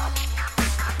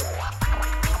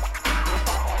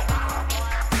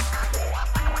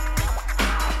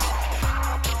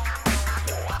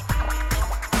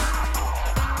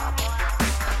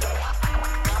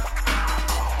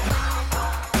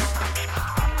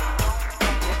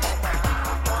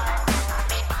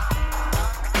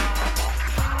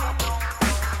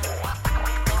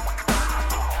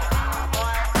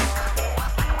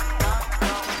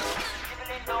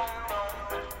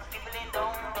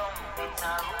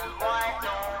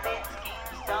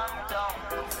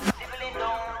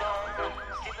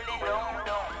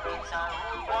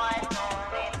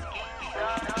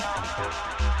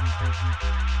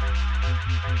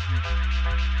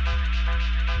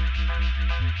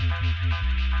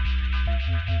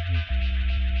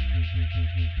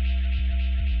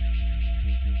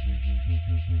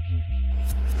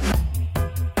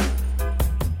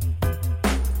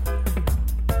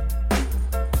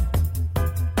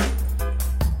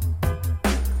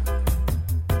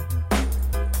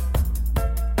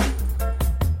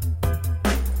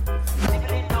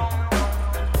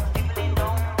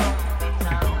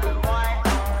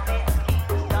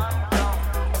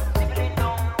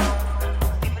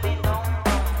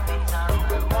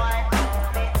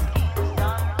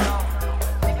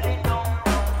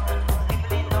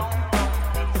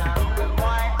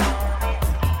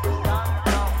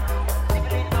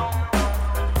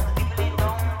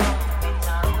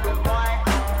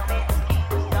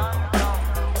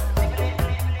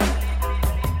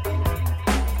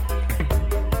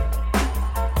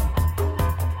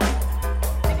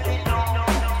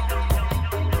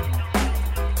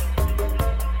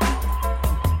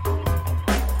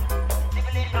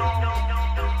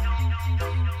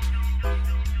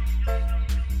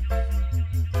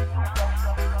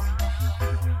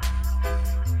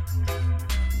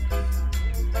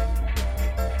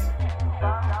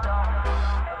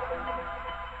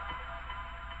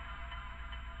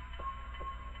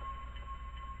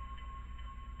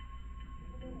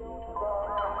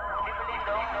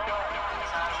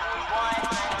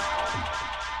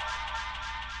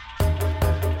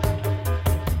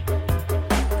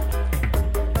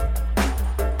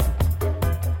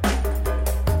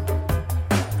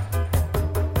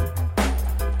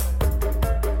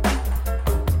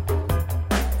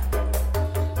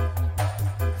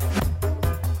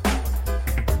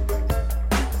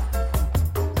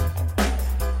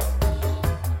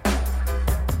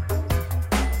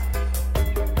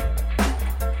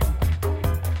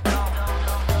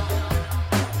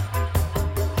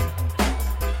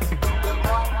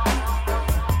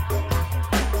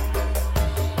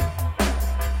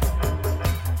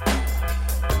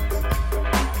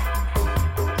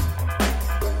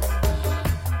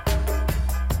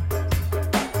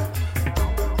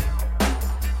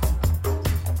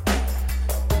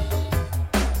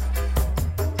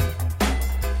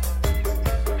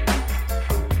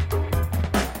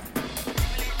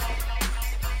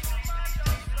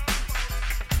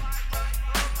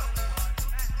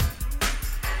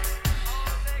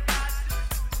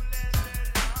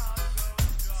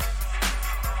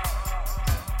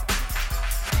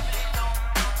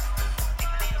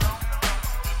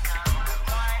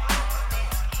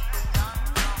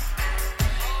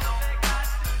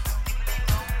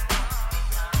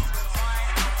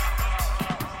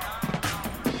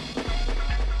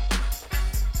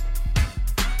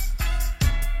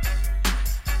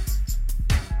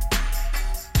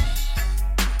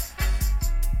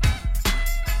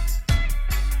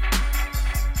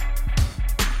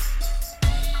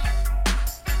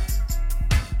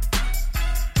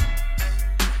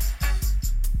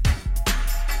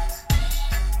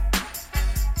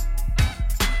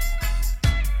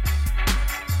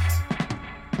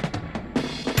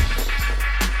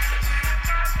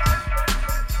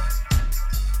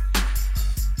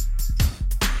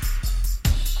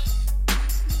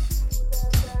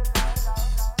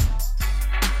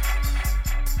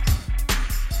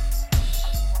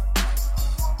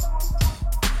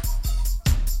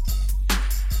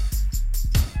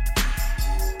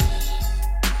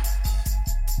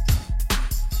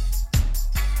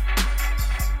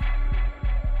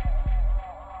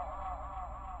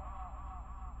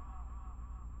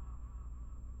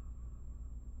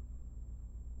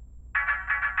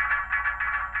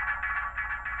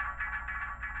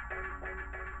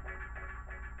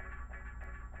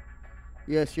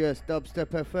 Yes, Dubstep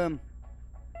FM.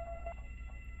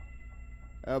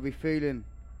 I'll be feeling.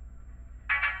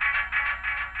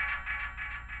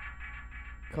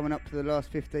 Coming up to the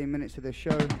last 15 minutes of the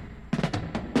show.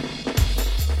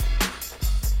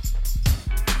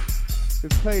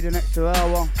 We've played an extra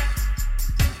hour.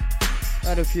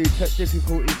 Had a few tech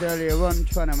difficulties earlier on,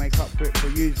 trying to make up for it for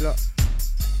you lot.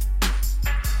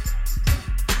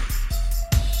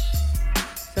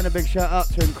 Send a big shout out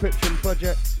to Encryption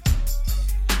Project.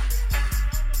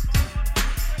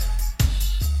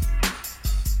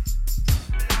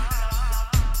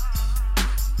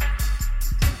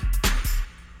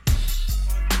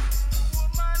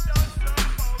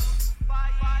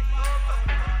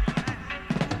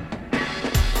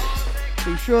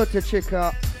 Be sure to check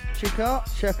out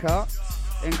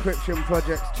Encryption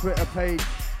Project's Twitter page.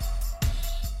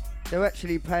 They're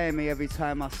actually paying me every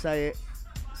time I say it,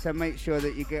 so make sure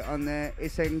that you get on there.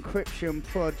 It's Encryption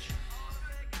Proj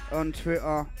on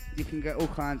Twitter. You can get all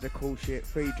kinds of cool shit,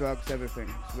 free drugs,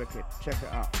 everything. It's wicked. Check it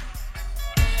out.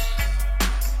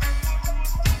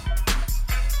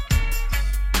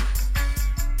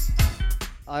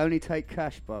 I only take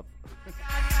cash, bruv.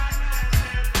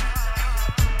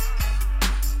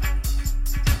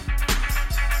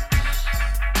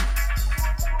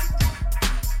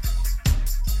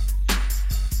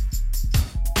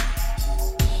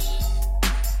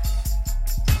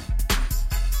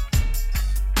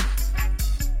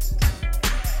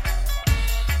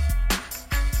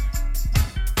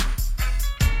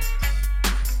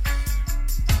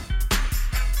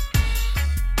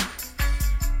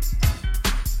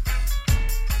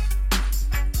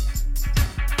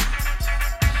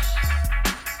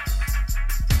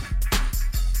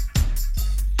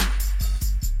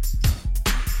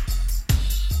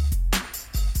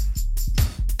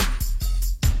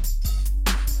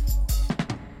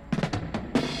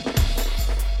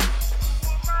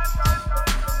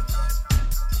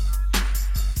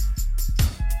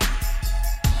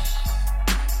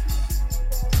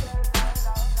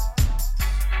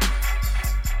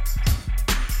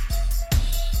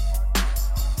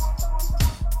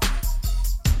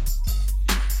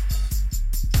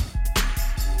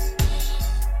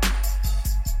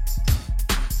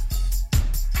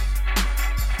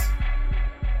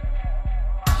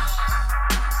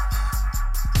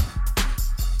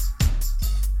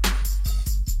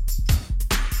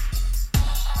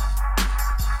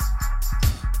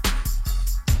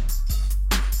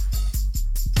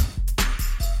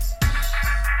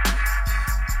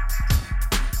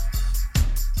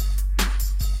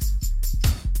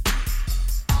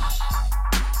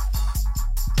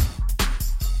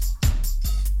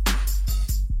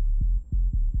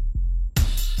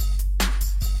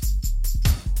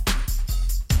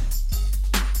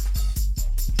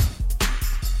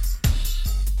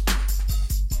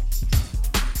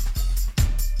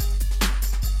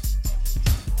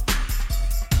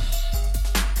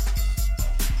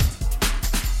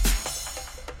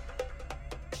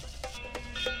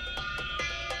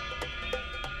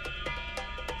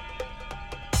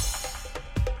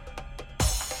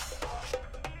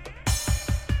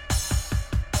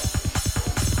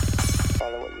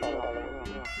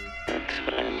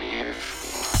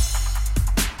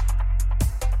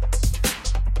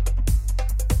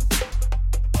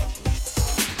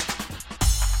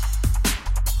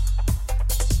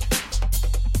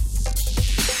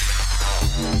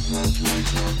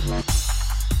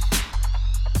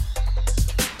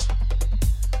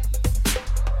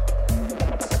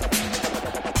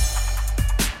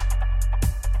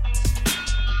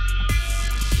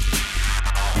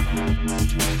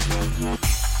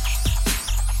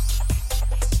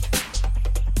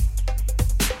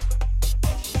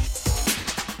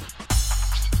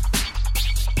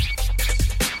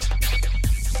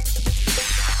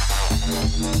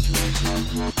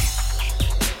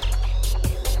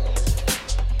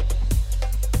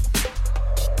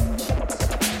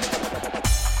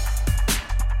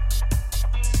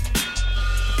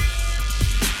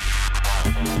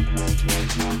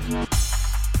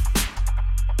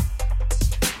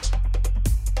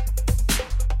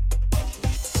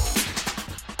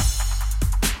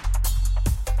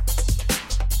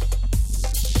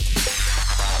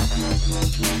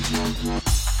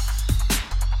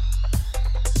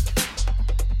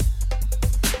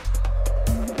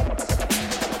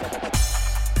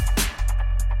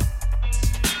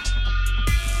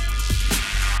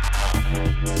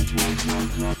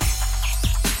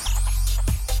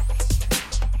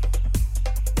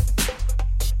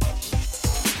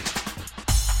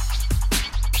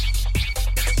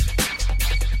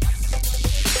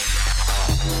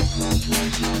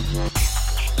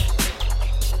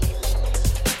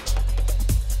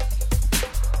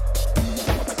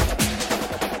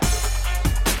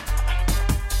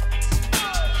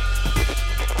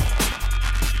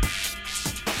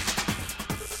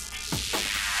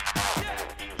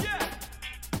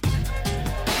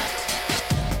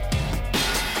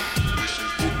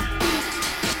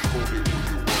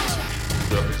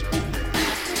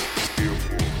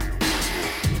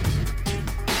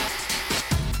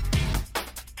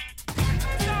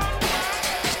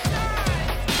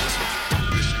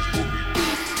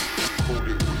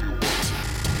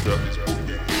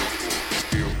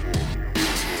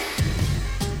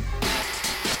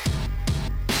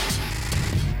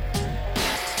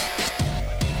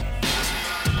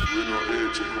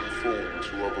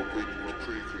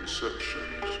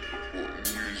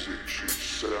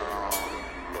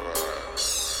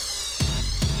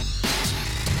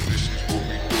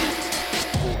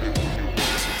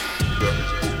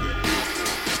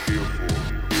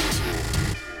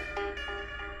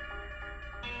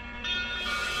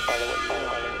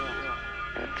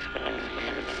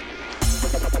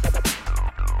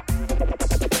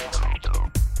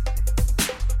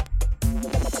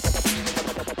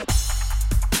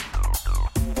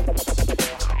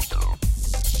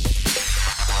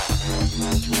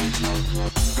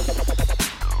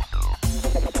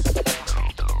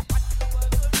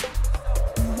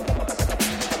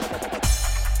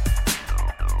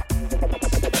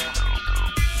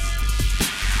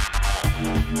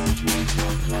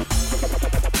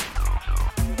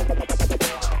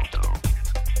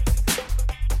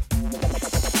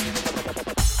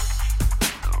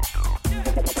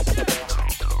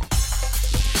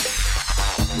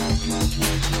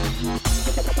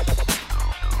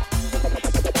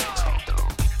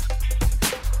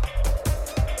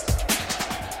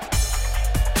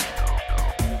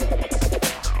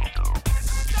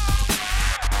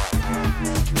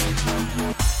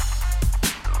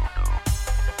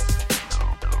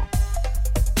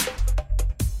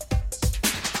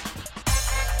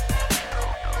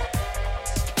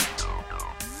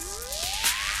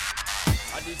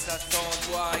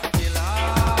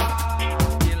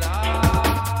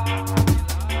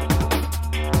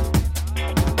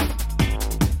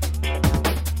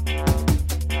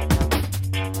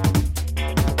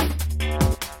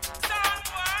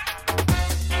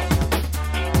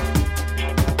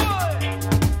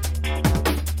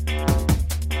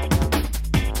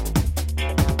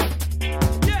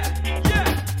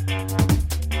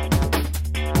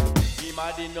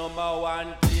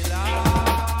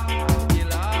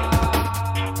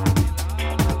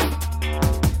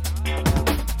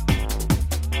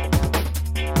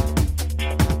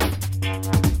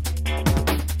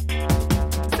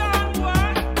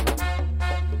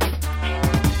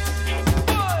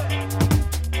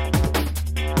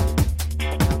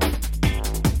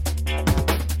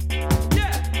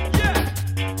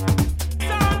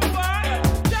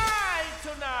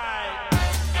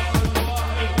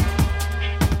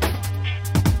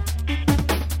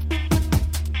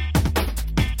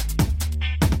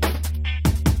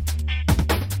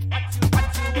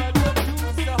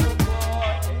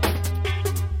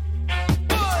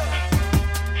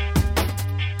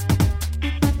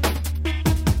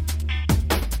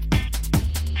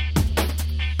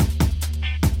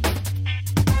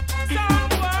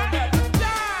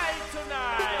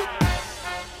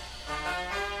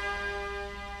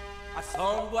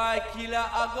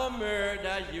 I go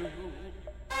murder you.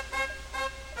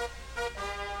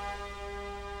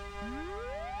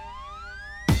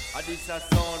 This a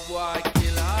sound boy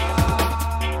killer,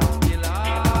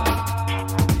 killer.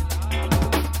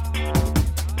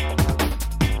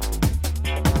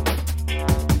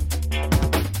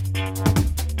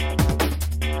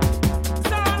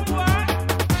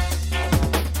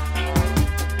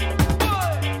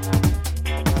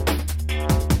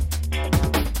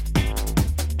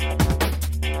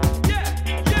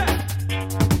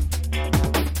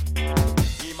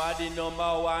 The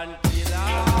number one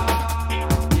killer.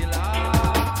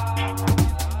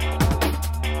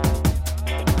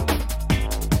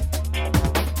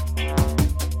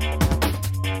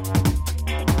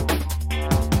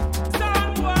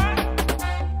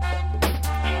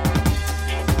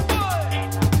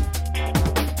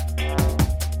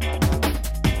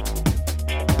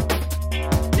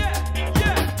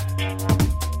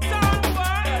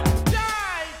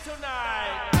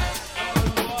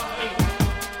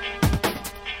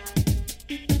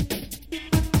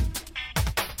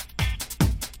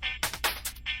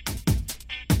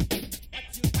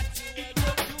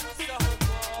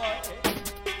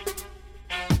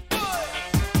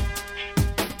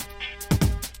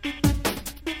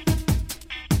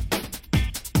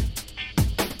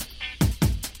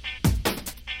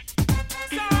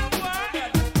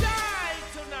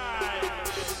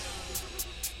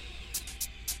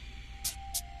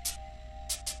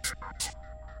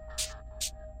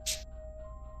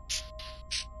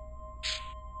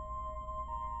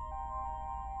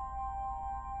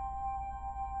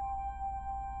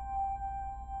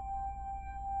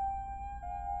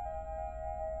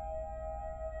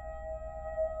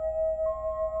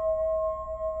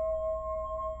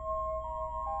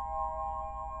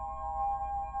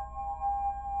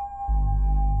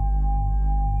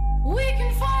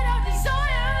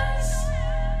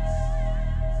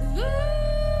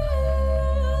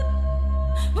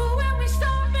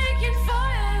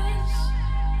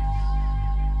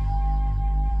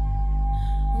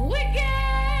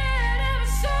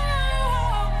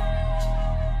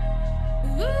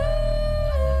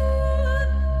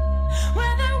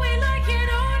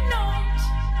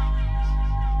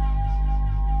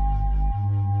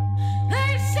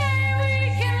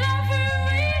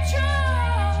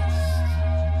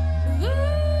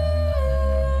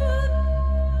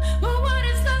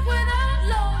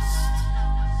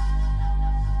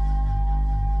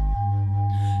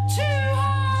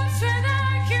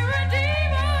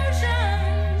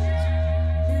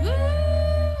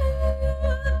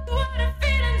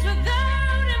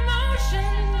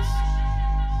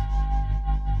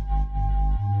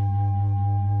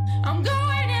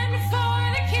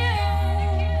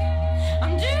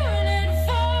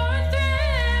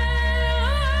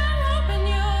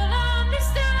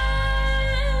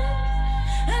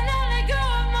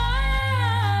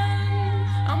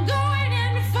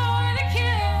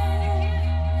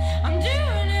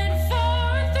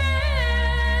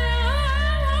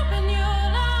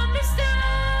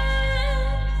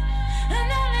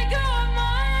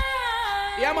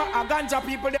 Yeah, man, a ganja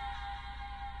people.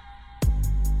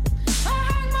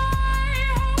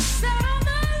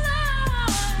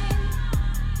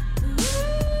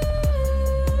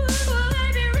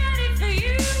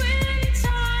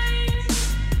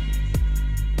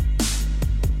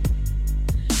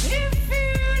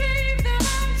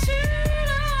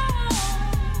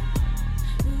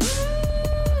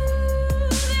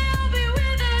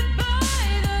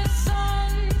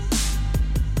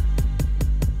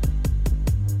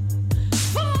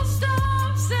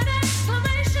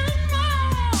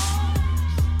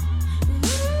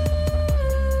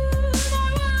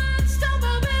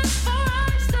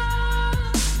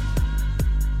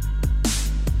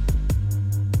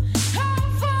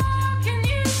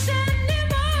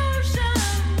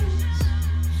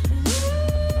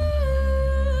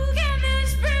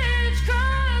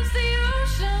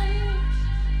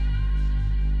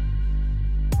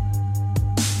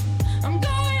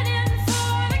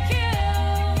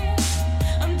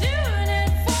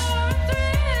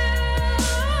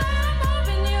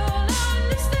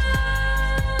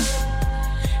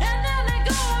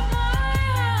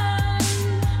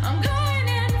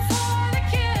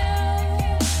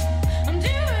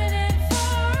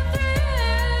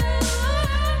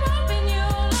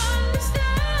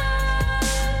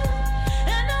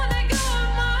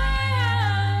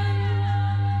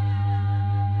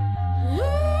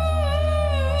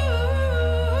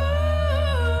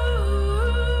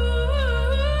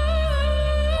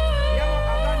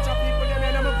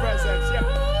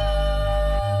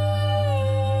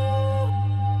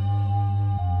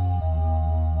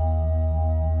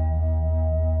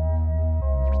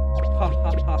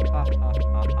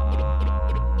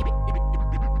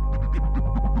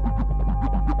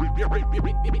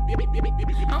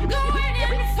 I'm going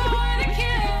in for the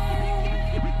kill.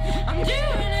 I'm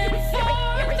doing it for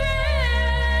a thrill.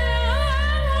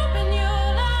 I'm hoping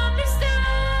you'll understand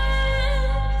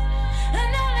and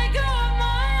not let go of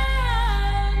my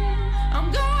hand. I'm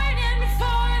going in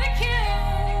for the kill.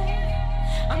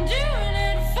 I'm doing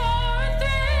it for a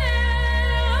thrill.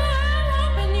 I'm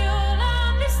hoping you'll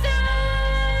understand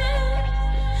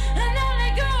and not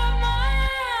let go of my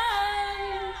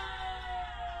hand.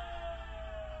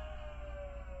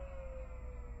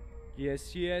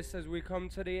 Yes, yes, as we come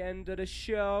to the end of the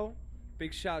show,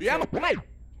 big shout Yeah, out. man.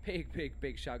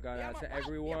 Big shout going out to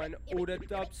everyone. All the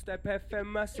Dubstep FM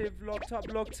massive, locked up,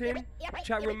 locked in.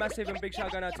 Chat room massive, and big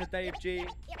shout going out to Dave G,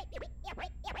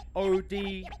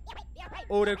 OD,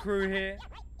 all the crew here.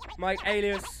 Mike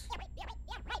Alias,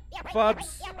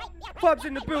 Fubs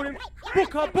in the building.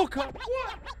 Booker.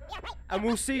 And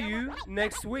we'll see you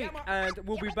next week, and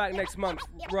we'll be back next month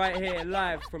right here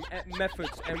live from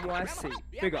Methods NYC.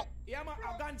 Big up. Yeah, man,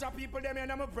 ganja people, them in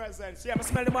my presence. Yeah, I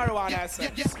smell the marijuana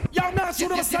essence. Yo, man, show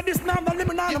them say this now, the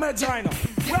limit now, my China.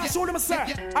 Well, show them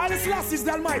say, all this last is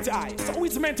the Almighty Eye. So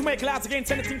it's meant to make laws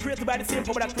against anything created by the same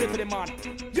power that created the man.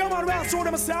 Yo, man, well, show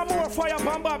them say more fire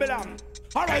upon Babylon.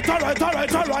 Alright. Yeah,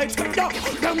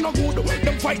 them no good.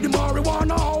 Them fight the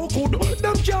marijuana, how good.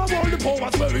 Them can't hold the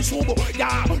powers very sober.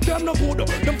 Yeah, them no good.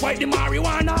 Them fight the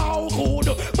marijuana, how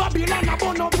good. Babylon a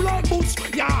burn up like boots.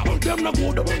 Yeah, them no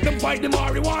good. Them fight the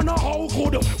marijuana, how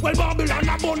good. Well, Babylon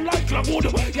a burn like good.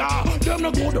 Yeah, them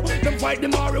no good. Them fight the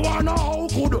marijuana, how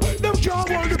good. Them can't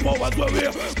hold the powers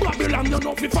very. Babylon, you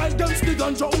know, fi fight against the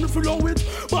ganja, only follow it.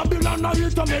 Babylon a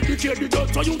hit to medicate the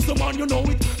dirt, so use the man, you know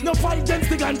it. No fight against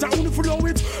the ganja, only follow it.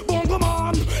 Bongo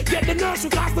man, get the nurse who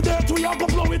cast the dirt, we all go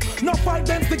blow it. No fight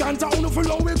against the ganja, only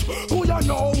follow it. Who you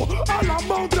know? All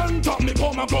about them, talk me,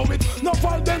 come and grow it. No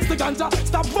fight against the ganja,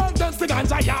 stop fight against the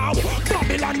ganja, yeah.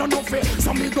 Babylon no nothing,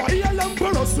 so me go heal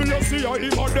emperor, still you see how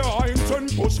him on the hinds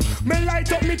and push. Me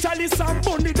light up me chalice and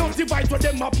bunny, don't divide to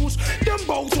them a push. Them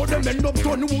bows so them end up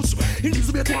done woos.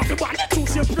 Elizabeth want to ban the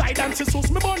truth, your pride and she sus.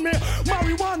 Me burn me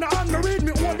marijuana and me read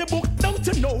me all the book. Don't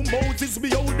you know Moses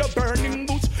behold the burning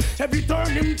bush? Every turn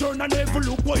him turn and every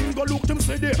look where him go look them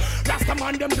say there. Rasta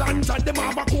man them glands and them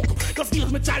have a cook. Just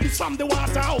use me chalice from the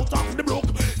water out of the brook.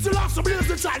 Still have to blaze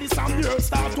the chalice and the earth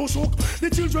start to shook. The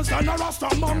children stand a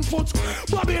Rasta man foot.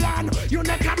 Babylon, you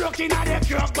neck a broken and they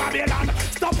kirk Babylon.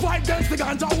 Stop fight against the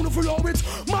ganja, only follow it.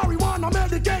 Marijuana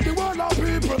medicate the world of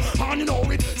people, and you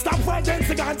know it. Stop fight against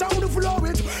the ganja, only follow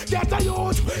it. Get the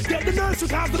youth, get the nurse who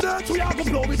cast the dirt, we have to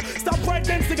blow it. Stop fight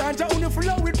against the ganja, only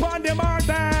follow it. Pan them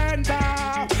ardent.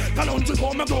 Kalonji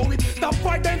come and go it. Stop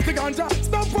fight against the ganja.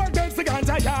 Stop fight against the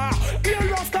ganja, yeah.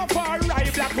 Here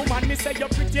Rastafari, black woman, me say you're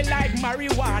pretty like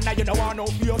marijuana. You don't want no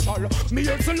facial. Me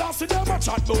hear the last of them a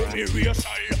chat about me racial.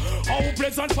 How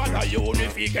pleasant for the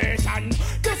unification.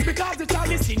 Just because the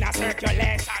child is in a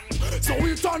circulation. So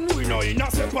we turn we know in a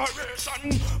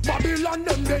separation. Babylon Babylon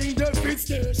them they in the fifth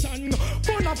station.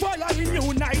 Bonafire in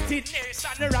United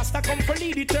Nation. Rasta come for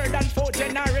lead the third and fourth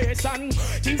generation.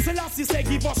 King Selassie say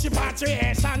give us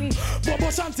repatriation. Bobo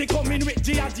Shanti coming with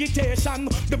the agitation.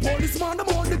 The policeman them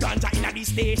hold the ganja in the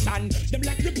station. Them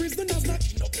like the prisoners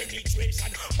not in no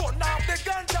penetration. Burn off the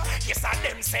ganja, yes and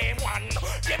them same one.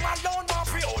 Them alone want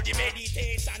free all the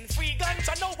meditation. Free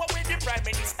ganja know what with the prime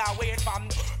minister wait from.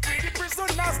 Free the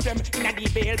prisoners them in the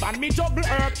bail ban. Me juggle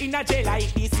herb in a jail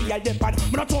like this here them pan.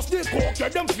 Me not trust the coke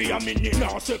get them fear me in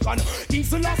a second. King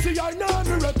Selassie I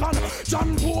never reckon.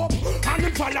 John Pope and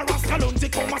them follow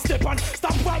Rascalonzi come a step on.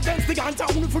 Stop against the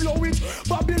ganja only follow it.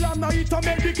 Babylon I eat a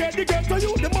medicate the get to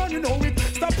you the money know it.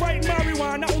 Stop writing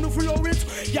marijuana only follow it.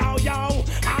 Yo yo,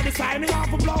 all the time me have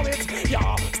to blow it. Yo,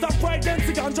 stop writing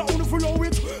the ganja only follow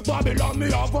it. Babylon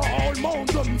me have a whole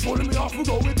mountain full me have to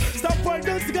go it. Stop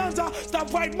writing the ganja,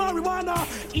 stop writing marijuana.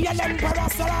 ELM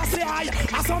Selassie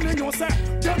I saw me no say.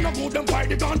 Them no good them fight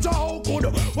the ganja how good.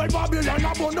 Well Babylon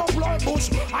a burn up like bush.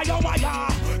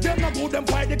 Ayawaya. Them no good them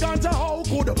fight the ganja how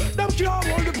good. Them can't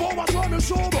hold the power from the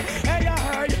show. Hey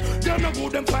hey. Them no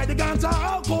good them fight the ganja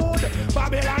how good.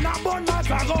 Babylon a burn like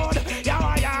a god.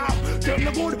 Yawaya. Them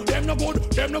no good, them no good,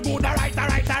 them no good. Alright.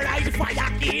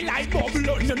 Fire kill like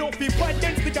Babylon. You know people fight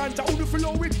against the ganja who do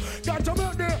flow it. Ganja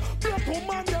murder, black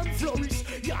woman them flourish.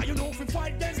 Yeah, you know if we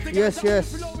fight against the Yes, ganja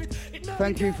yes. who flow it.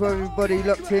 Thank you for everybody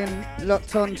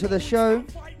locked on to the show.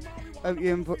 Hope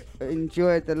you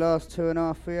enjoyed the last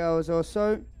 2.5, 3 hours or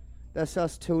so. That's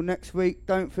us till next week.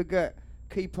 Don't forget,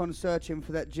 keep on searching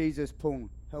for that Jesus porn.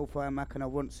 Hellfire Mackinac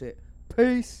wants it.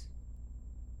 Peace.